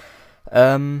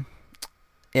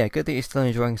 Good that you're still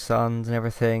enjoying Sons and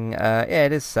everything.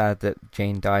 It is sad that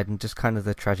Jane died, and just kind of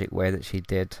the tragic way that she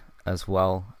did as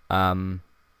well. But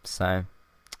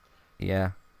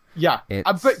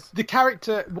the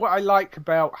character, what I like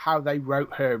about how they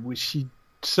wrote her was she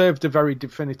served a very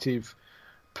definitive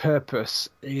purpose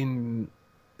in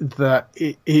that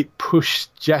it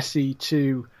pushed Jesse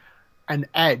to an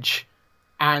edge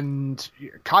and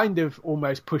kind of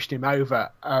almost pushed him over.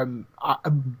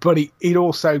 But it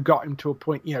also got him to a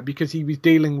point, because he was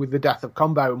dealing with the death of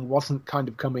Combo and wasn't kind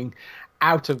of coming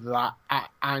out of that.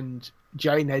 And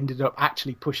Jane ended up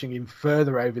actually pushing him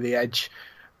further over the edge,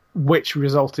 which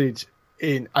resulted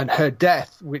and her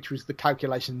death, which was the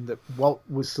calculation that Walt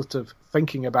was sort of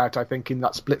thinking about, I think, in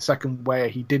that split second where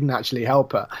he didn't actually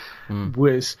help her,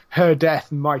 was her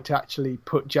death might actually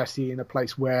put Jesse in a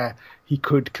place where he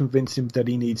could convince him that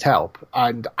he needs help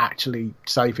and actually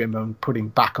save him and put him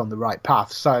back on the right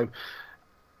path. So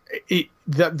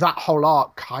that whole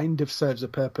arc kind of serves a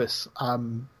purpose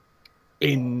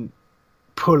in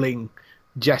pulling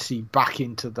Jesse back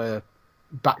to the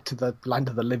land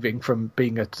of the living from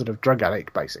being a sort of drug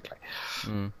addict, basically.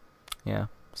 Yeah.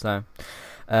 So,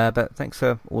 but thanks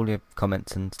for all your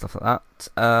comments and stuff like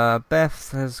that.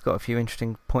 Beth has got a few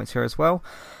interesting points here as well.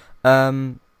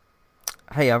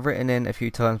 Hey, I've written in a few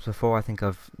times before. I think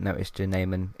I've noticed your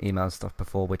name and email stuff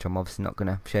before, which I'm obviously not going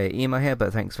to share your email here,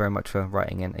 but thanks very much for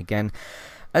writing in again.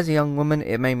 As a young woman,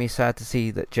 it made me sad to see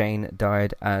that Jane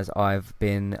died, as I've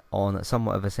been on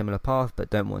somewhat of a similar path, but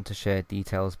don't want to share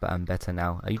details. But I'm better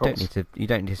now. You don't need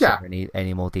to share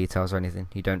any more details or anything.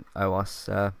 You don't owe us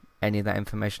any of that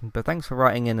information. But thanks for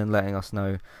writing in and letting us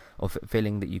know, or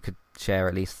feeling that you could share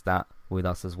at least that with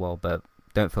us as well. But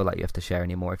don't feel like you have to share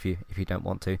any more if you don't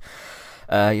want to.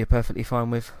 You're perfectly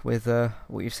fine with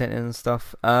what you've sent in and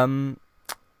stuff.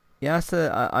 Yeah,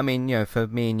 so, I mean, for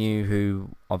me and you, who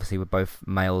obviously we're both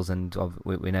males and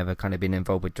we've never kind of been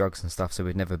involved with drugs and stuff, so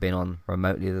we've never been on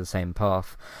remotely the same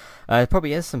path. There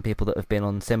probably is some people that have been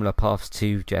on similar paths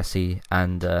to Jesse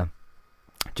and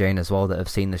Jane as well, that have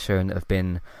seen the show and that have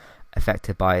been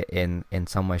affected by it in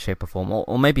some way, shape or form,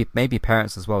 or maybe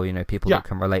parents as well, people that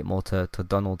can relate more to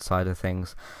Donald's side of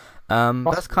things.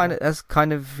 That's kind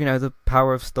of the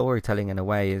power of storytelling in a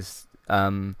way. Is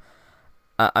I mean,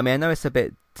 I know it's a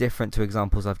bit different to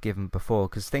examples I've given before,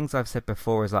 because things I've said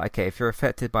before is like, okay, if you're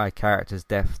affected by a character's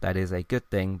death, that is a good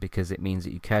thing because it means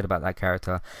that you cared about that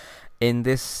character. In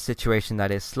this situation, that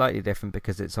is slightly different,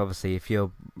 because it's obviously, if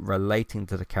you're relating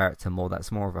to the character more, that's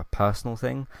more of a personal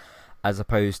thing, as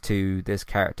opposed to this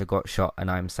character got shot and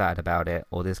I'm sad about it,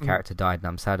 or this character died and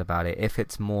I'm sad about it. If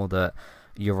it's more that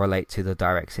you relate to the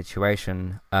direct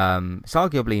situation, it's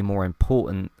arguably more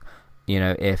important,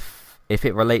 if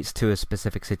it relates to a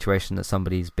specific situation that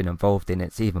somebody's been involved in,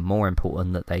 it's even more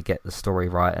important that they get the story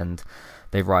right and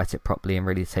they write it properly and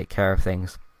really take care of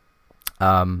things,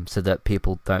 so that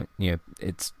people don't,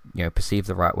 perceive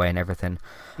the right way and everything.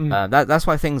 That's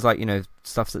why things like,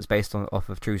 stuff that's based off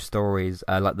of true stories,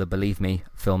 like the Believe Me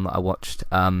film that I watched,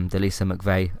 the Lisa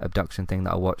McVeigh abduction thing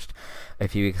that I watched a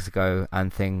few weeks ago,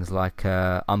 and things like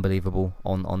Unbelievable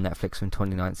on Netflix from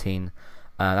 2019.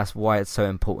 That's why it's so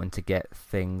important to get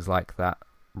things like that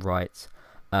right.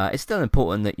 It's still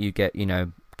important that you get,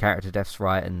 character deaths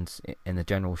right and in the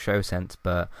general show sense,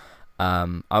 but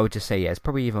I would just say, it's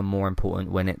probably even more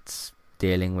important when it's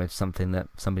dealing with something that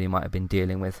somebody might have been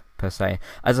dealing with, per se,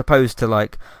 as opposed to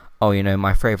like,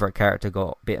 my favourite character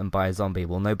got bitten by a zombie.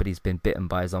 Well, nobody's been bitten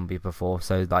by a zombie before,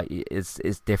 so like it's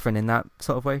different in that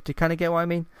sort of way. Do you kind of get what I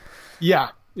mean? Yeah.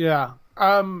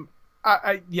 I'm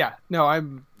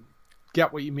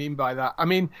get what you mean by that. I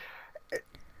mean,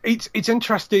 it's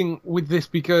interesting with this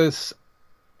because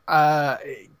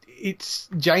it's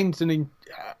Jane's an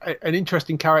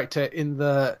interesting character in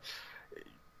the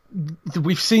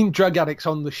we've seen drug addicts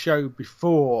on the show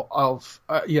before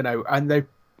and they've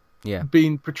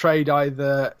been portrayed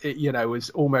either as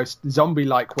almost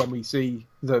zombie-like when we see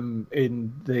them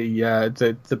in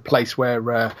the place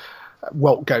where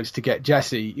Walt goes to get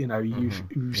Jesse.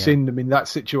 You've seen them in that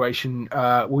situation.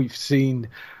 We've seen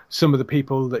some of the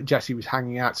people that Jesse was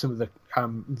hanging out, some of the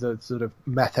sort of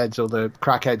meth heads or the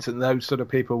crackheads and those sort of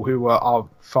people who are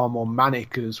far more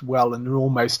manic as well, and are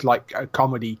almost like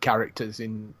comedy characters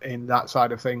in that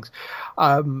side of things.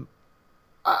 And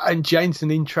Jane's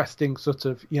an interesting sort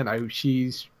of,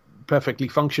 she's perfectly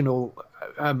functional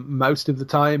most of the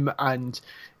time, and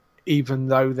even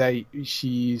though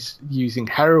she's using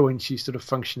heroin, she's sort of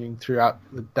functioning throughout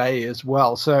the day as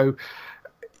well. So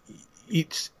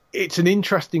it's an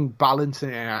interesting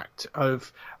balancing act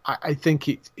of, I think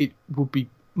it would be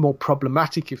more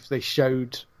problematic if they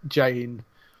showed Jane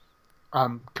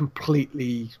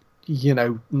completely,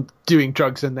 doing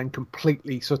drugs and then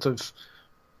completely sort of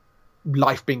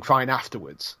life being fine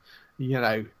afterwards.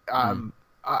 I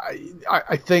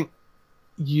think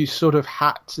you sort of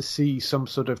had to see some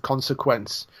sort of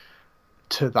consequence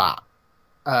to that,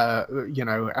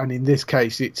 and in this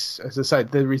case, it's, as I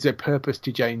said, there is a purpose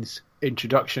to Jane's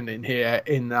introduction in here,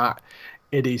 in that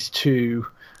it is to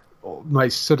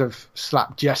almost sort of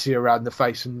slap Jesse around the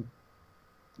face and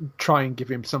try and give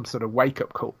him some sort of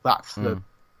wake-up call. That's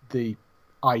the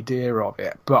idea of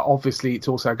it, but obviously it's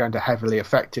also going to heavily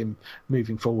affect him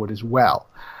moving forward as well.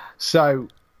 So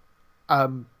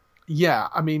Yeah,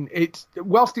 I mean,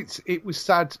 whilst it was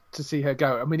sad to see her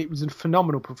go. I mean, it was a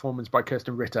phenomenal performance by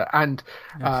Kirsten Ritter, and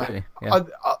Absolutely, yeah.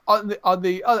 on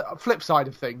the flip side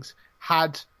of things,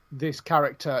 had this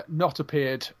character not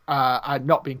appeared and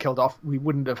not been killed off, we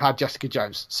wouldn't have had Jessica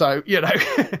Jones. So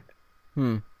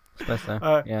Suppose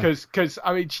so. Yeah. Because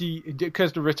I mean,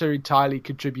 Kirsten Ritter entirely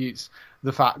contributes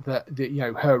the fact that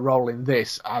her role in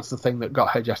this as the thing that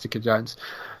got her Jessica Jones.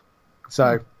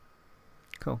 So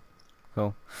cool.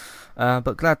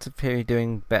 But glad to hear you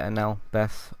doing better now,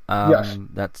 Beth. Yes.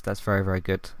 That's very, very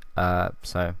good. Yeah,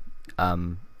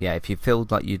 if you feel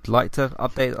like you'd like to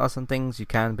update us on things, you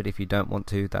can. But if you don't want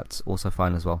to, that's also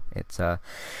fine as well. It's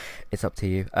up to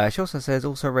you. She also says,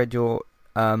 also read your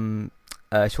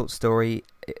short story.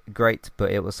 Great, but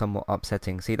it was somewhat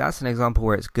upsetting. See, that's an example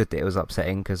where it's good that it was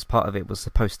upsetting, because part of it was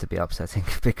supposed to be upsetting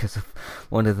because of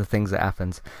one of the things that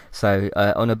happens. So,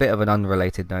 on a bit of an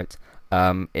unrelated note,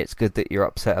 it's good that you're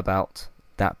upset about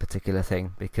that particular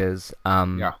thing, because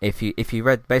if you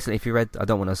read, I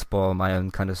don't want to spoil my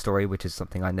own kind of story, which is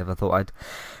something I never thought I'd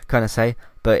kind of say,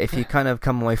 but if you kind of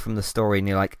come away from the story and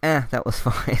you're like, that was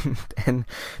fine,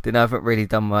 then I haven't really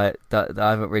done my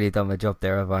job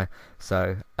there, have I?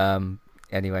 So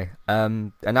anyway,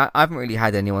 and I haven't really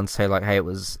had anyone say like, hey, it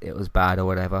was bad or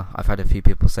whatever. I've had a few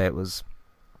people say it was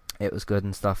good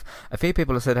and stuff. A few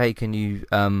people have said, hey, can you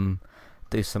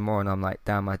do some more, and I'm like,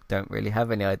 damn, I don't really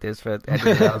have any ideas for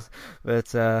anything else.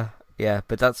 But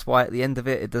but that's why at the end of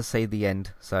it does say the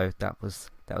end, so that was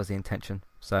the intention.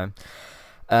 So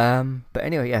but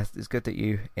anyway, yes, it's good that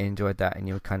you enjoyed that and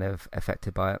you were kind of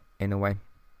affected by it in a way.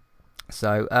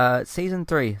 So season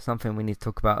 3, something we need to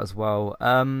talk about as well.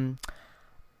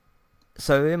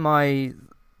 So in my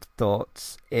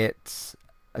thoughts, it's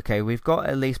okay, we've got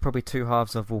at least probably 2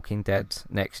 halves of Walking Dead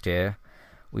next year.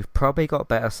 We've probably got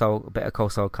Better Call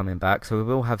Saul coming back, so we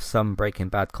will have some Breaking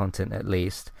Bad content at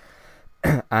least.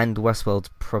 And Westworld's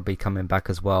probably coming back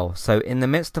as well. So in the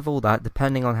midst of all that,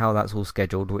 depending on how that's all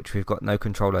scheduled, which we've got no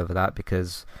control over that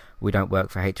because we don't work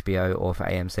for HBO or for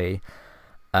AMC,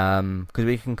 because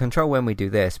we can control when we do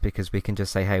this, because we can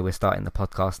just say, hey, we're starting the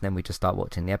podcast, and then we just start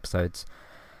watching the episodes.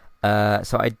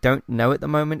 So I don't know at the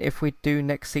moment if we do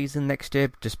next season next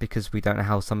year, just because we don't know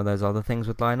how some of those other things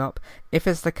would line up. If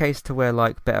it's the case to where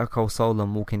like Better Call Saul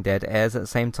and Walking Dead airs at the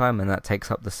same time, and that takes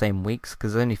up the same weeks,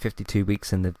 because there's only 52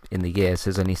 weeks in the year,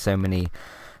 so there's only so many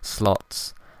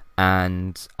slots,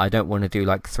 and I don't want to do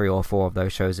like 3 or 4 of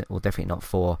those shows. Well, definitely not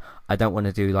 4. I don't want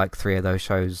to do like 3 of those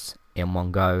shows in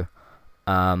one go.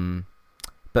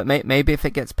 But maybe if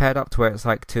it gets paired up to where it's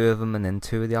like 2 of them and then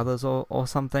 2 of the others or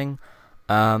something.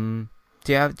 Do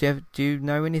you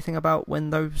know anything about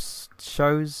when those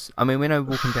shows? I mean, we know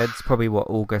Walking Dead's probably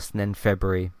August and then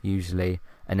February usually,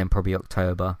 and then probably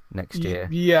October next year.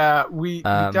 Yeah, we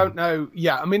don't know.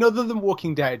 Yeah, I mean, other than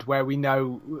Walking Dead, where we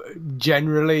know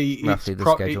generally roughly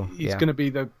the schedule, it's going to be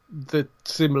the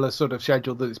similar sort of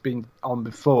schedule that it's been on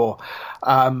before.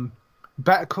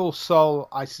 Better Call Saul,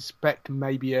 I suspect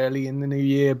maybe early in the new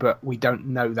year, but we don't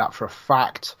know that for a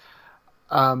fact.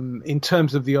 In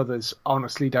terms of the others,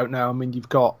 honestly don't know. I mean, you've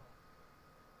got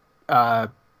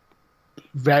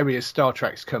various Star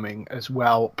Treks coming as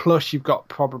well. Plus, you've got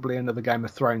probably another Game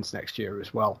of Thrones next year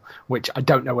as well, which I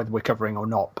don't know whether we're covering or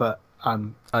not, but I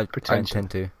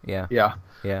intend to. Yeah.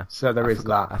 So there is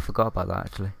that. I forgot about that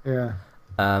actually. Yeah.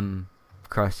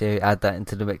 Christ, yeah, add that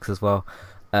into the mix as well,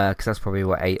 because that's probably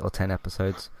 8 or 10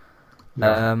 episodes.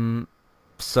 Yeah.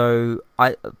 So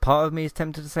part of me is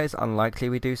tempted to say it's unlikely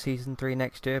we do season 3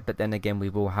 next year, but then again we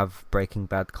will have Breaking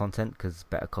Bad content because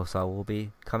Better Call Saul will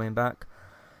be coming back.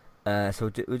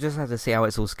 So we'll just have to see how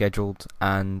it's all scheduled,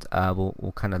 and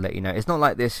we'll kind of let you know. It's not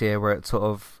like this year where it's sort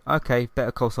of, okay,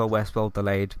 Better Call Saul Westworld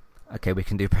delayed, okay, we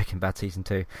can do Breaking Bad season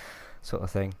 2 sort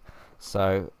of thing.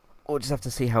 So we'll just have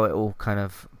to see how it all kind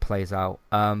of plays out.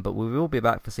 But we will be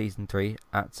back for season 3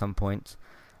 at some point.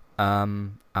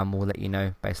 And we'll let you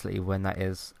know basically when that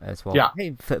is as well. Yeah.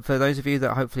 Hey, for those of you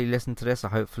that hopefully listen to this,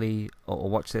 or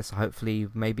watch this, hopefully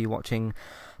maybe watching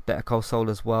Better Call Saul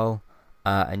as well,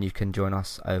 and you can join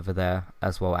us over there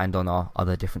as well, and on our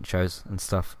other different shows and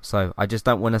stuff. So I just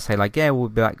don't want to say like, yeah, we'll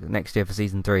be back next year for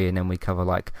season 3, and then we cover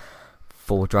like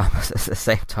 4 dramas at the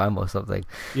same time or something.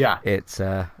 Yeah. It's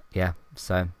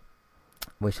so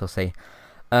we shall see.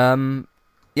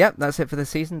 Yep, that's it for the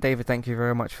season. David, thank you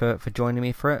very much for joining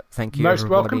me for it. Thank you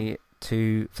everybody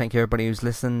who's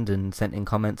listened and sent in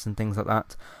comments and things like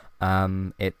that.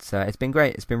 It's been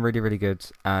great. It's been really, really good,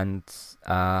 and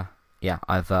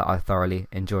I've thoroughly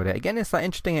enjoyed it. Again, it's that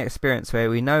interesting experience where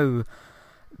we know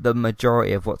the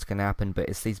majority of what's going to happen, but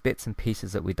it's these bits and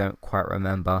pieces that we don't quite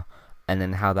remember, and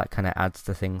then how that kind of adds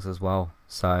to things as well.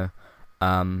 So,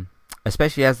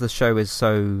 especially as the show is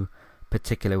so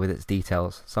particular with its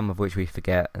details, some of which we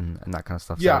forget, and that kind of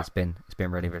stuff. Yeah. So it's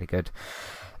been really, really good.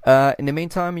 In the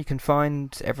meantime, you can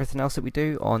find everything else that we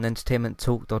do on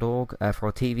entertainmenttalk.org for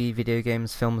our TV, video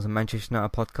games, films, and Manchester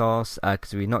United podcasts,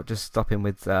 because we're not just stopping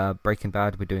with Breaking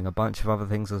Bad, we're doing a bunch of other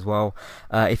things as well.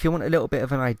 If you want a little bit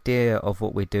of an idea of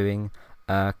what we're doing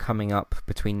coming up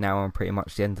between now and pretty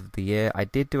much the end of the year, I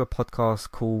did do a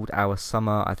podcast called Our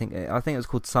Summer. I think it was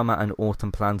called Summer and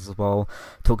Autumn Plans as well.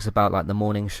 Talks about like the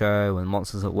morning show and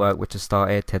Monsters at Work, which has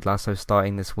started. Ted Lasso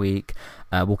starting this week.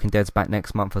 Walking Dead's back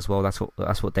next month as well.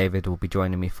 That's what David will be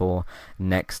joining me for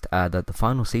next. The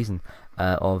final season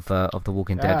of The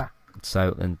Walking Dead.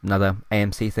 So another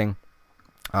AMC thing.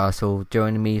 So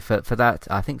joining me for that.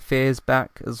 I think Fear's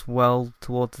back as well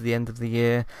towards the end of the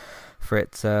year for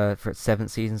its 7th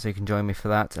season, so you can join me for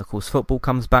that. Of course, football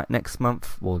comes back next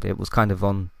month. Well, it was kind of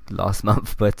on last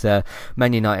month, but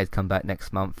Man United come back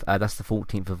next month. That's the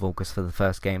 14th of August for the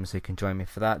first game, so you can join me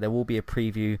for that. There will be a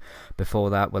preview before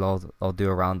that. Well, I'll do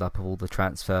a roundup of all the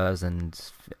transfers, and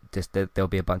just there'll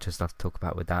be a bunch of stuff to talk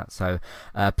about with that. So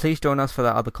please join us for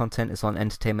that other content. It's on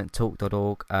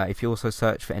entertainmenttalk.org. If you also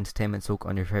search for Entertainment Talk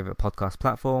on your favourite podcast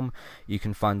platform, you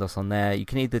can find us on there. You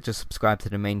can either just subscribe to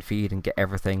the main feed and get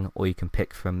everything, or you can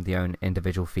pick from the own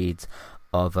individual feeds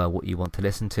of what you want to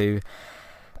listen to.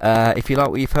 If you like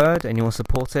what you've heard and you want to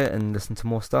support it and listen to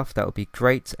more stuff, that would be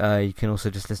great. You can also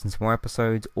just listen to more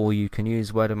episodes, or you can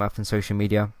use word of mouth and social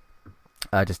media.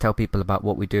 Just tell people about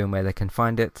what we do and where they can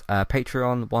find it.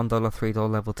 Patreon, $1, $3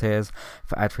 level tiers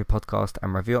for ad-free podcast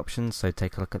and review options, so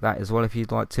take a look at that as well if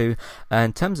you'd like to.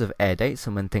 In terms of air dates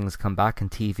and when things come back,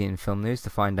 and TV and film news to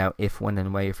find out if, when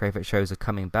and where your favourite shows are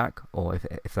coming back, or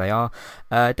if they are,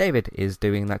 David is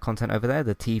doing that content over there,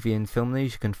 the TV and film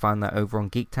news. You can find that over on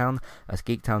Geektown. That's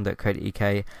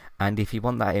geektown.co.uk. And if you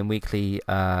want that in weekly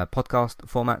podcast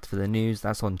format for the news,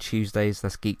 that's on Tuesdays.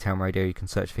 That's Geektown Radio. You can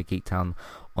search for Geektown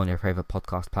on your favourite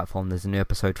podcast platform. There's a new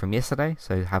episode from yesterday,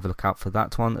 so have a look out for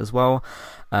that one as well.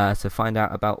 So find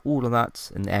out about all of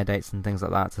that and the air dates and things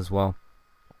like that as well.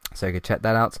 So you can check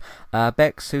that out.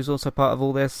 Bex, who's also part of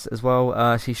all this as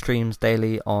well, she streams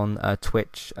daily on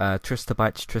Twitch.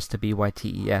 Tristabytes, Trista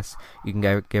BYTES. You can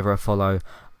go give her a follow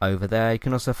over there. You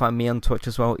can also find me on Twitch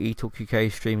as well, eTalk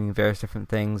UK, streaming various different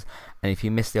things. And if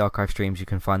you miss the archive streams, you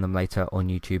can find them later on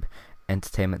YouTube.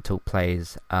 Entertainment Talk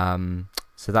Plays.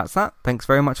 So that's that. Thanks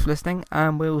very much for listening,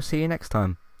 and we'll see you next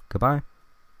time. Goodbye.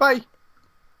 Bye.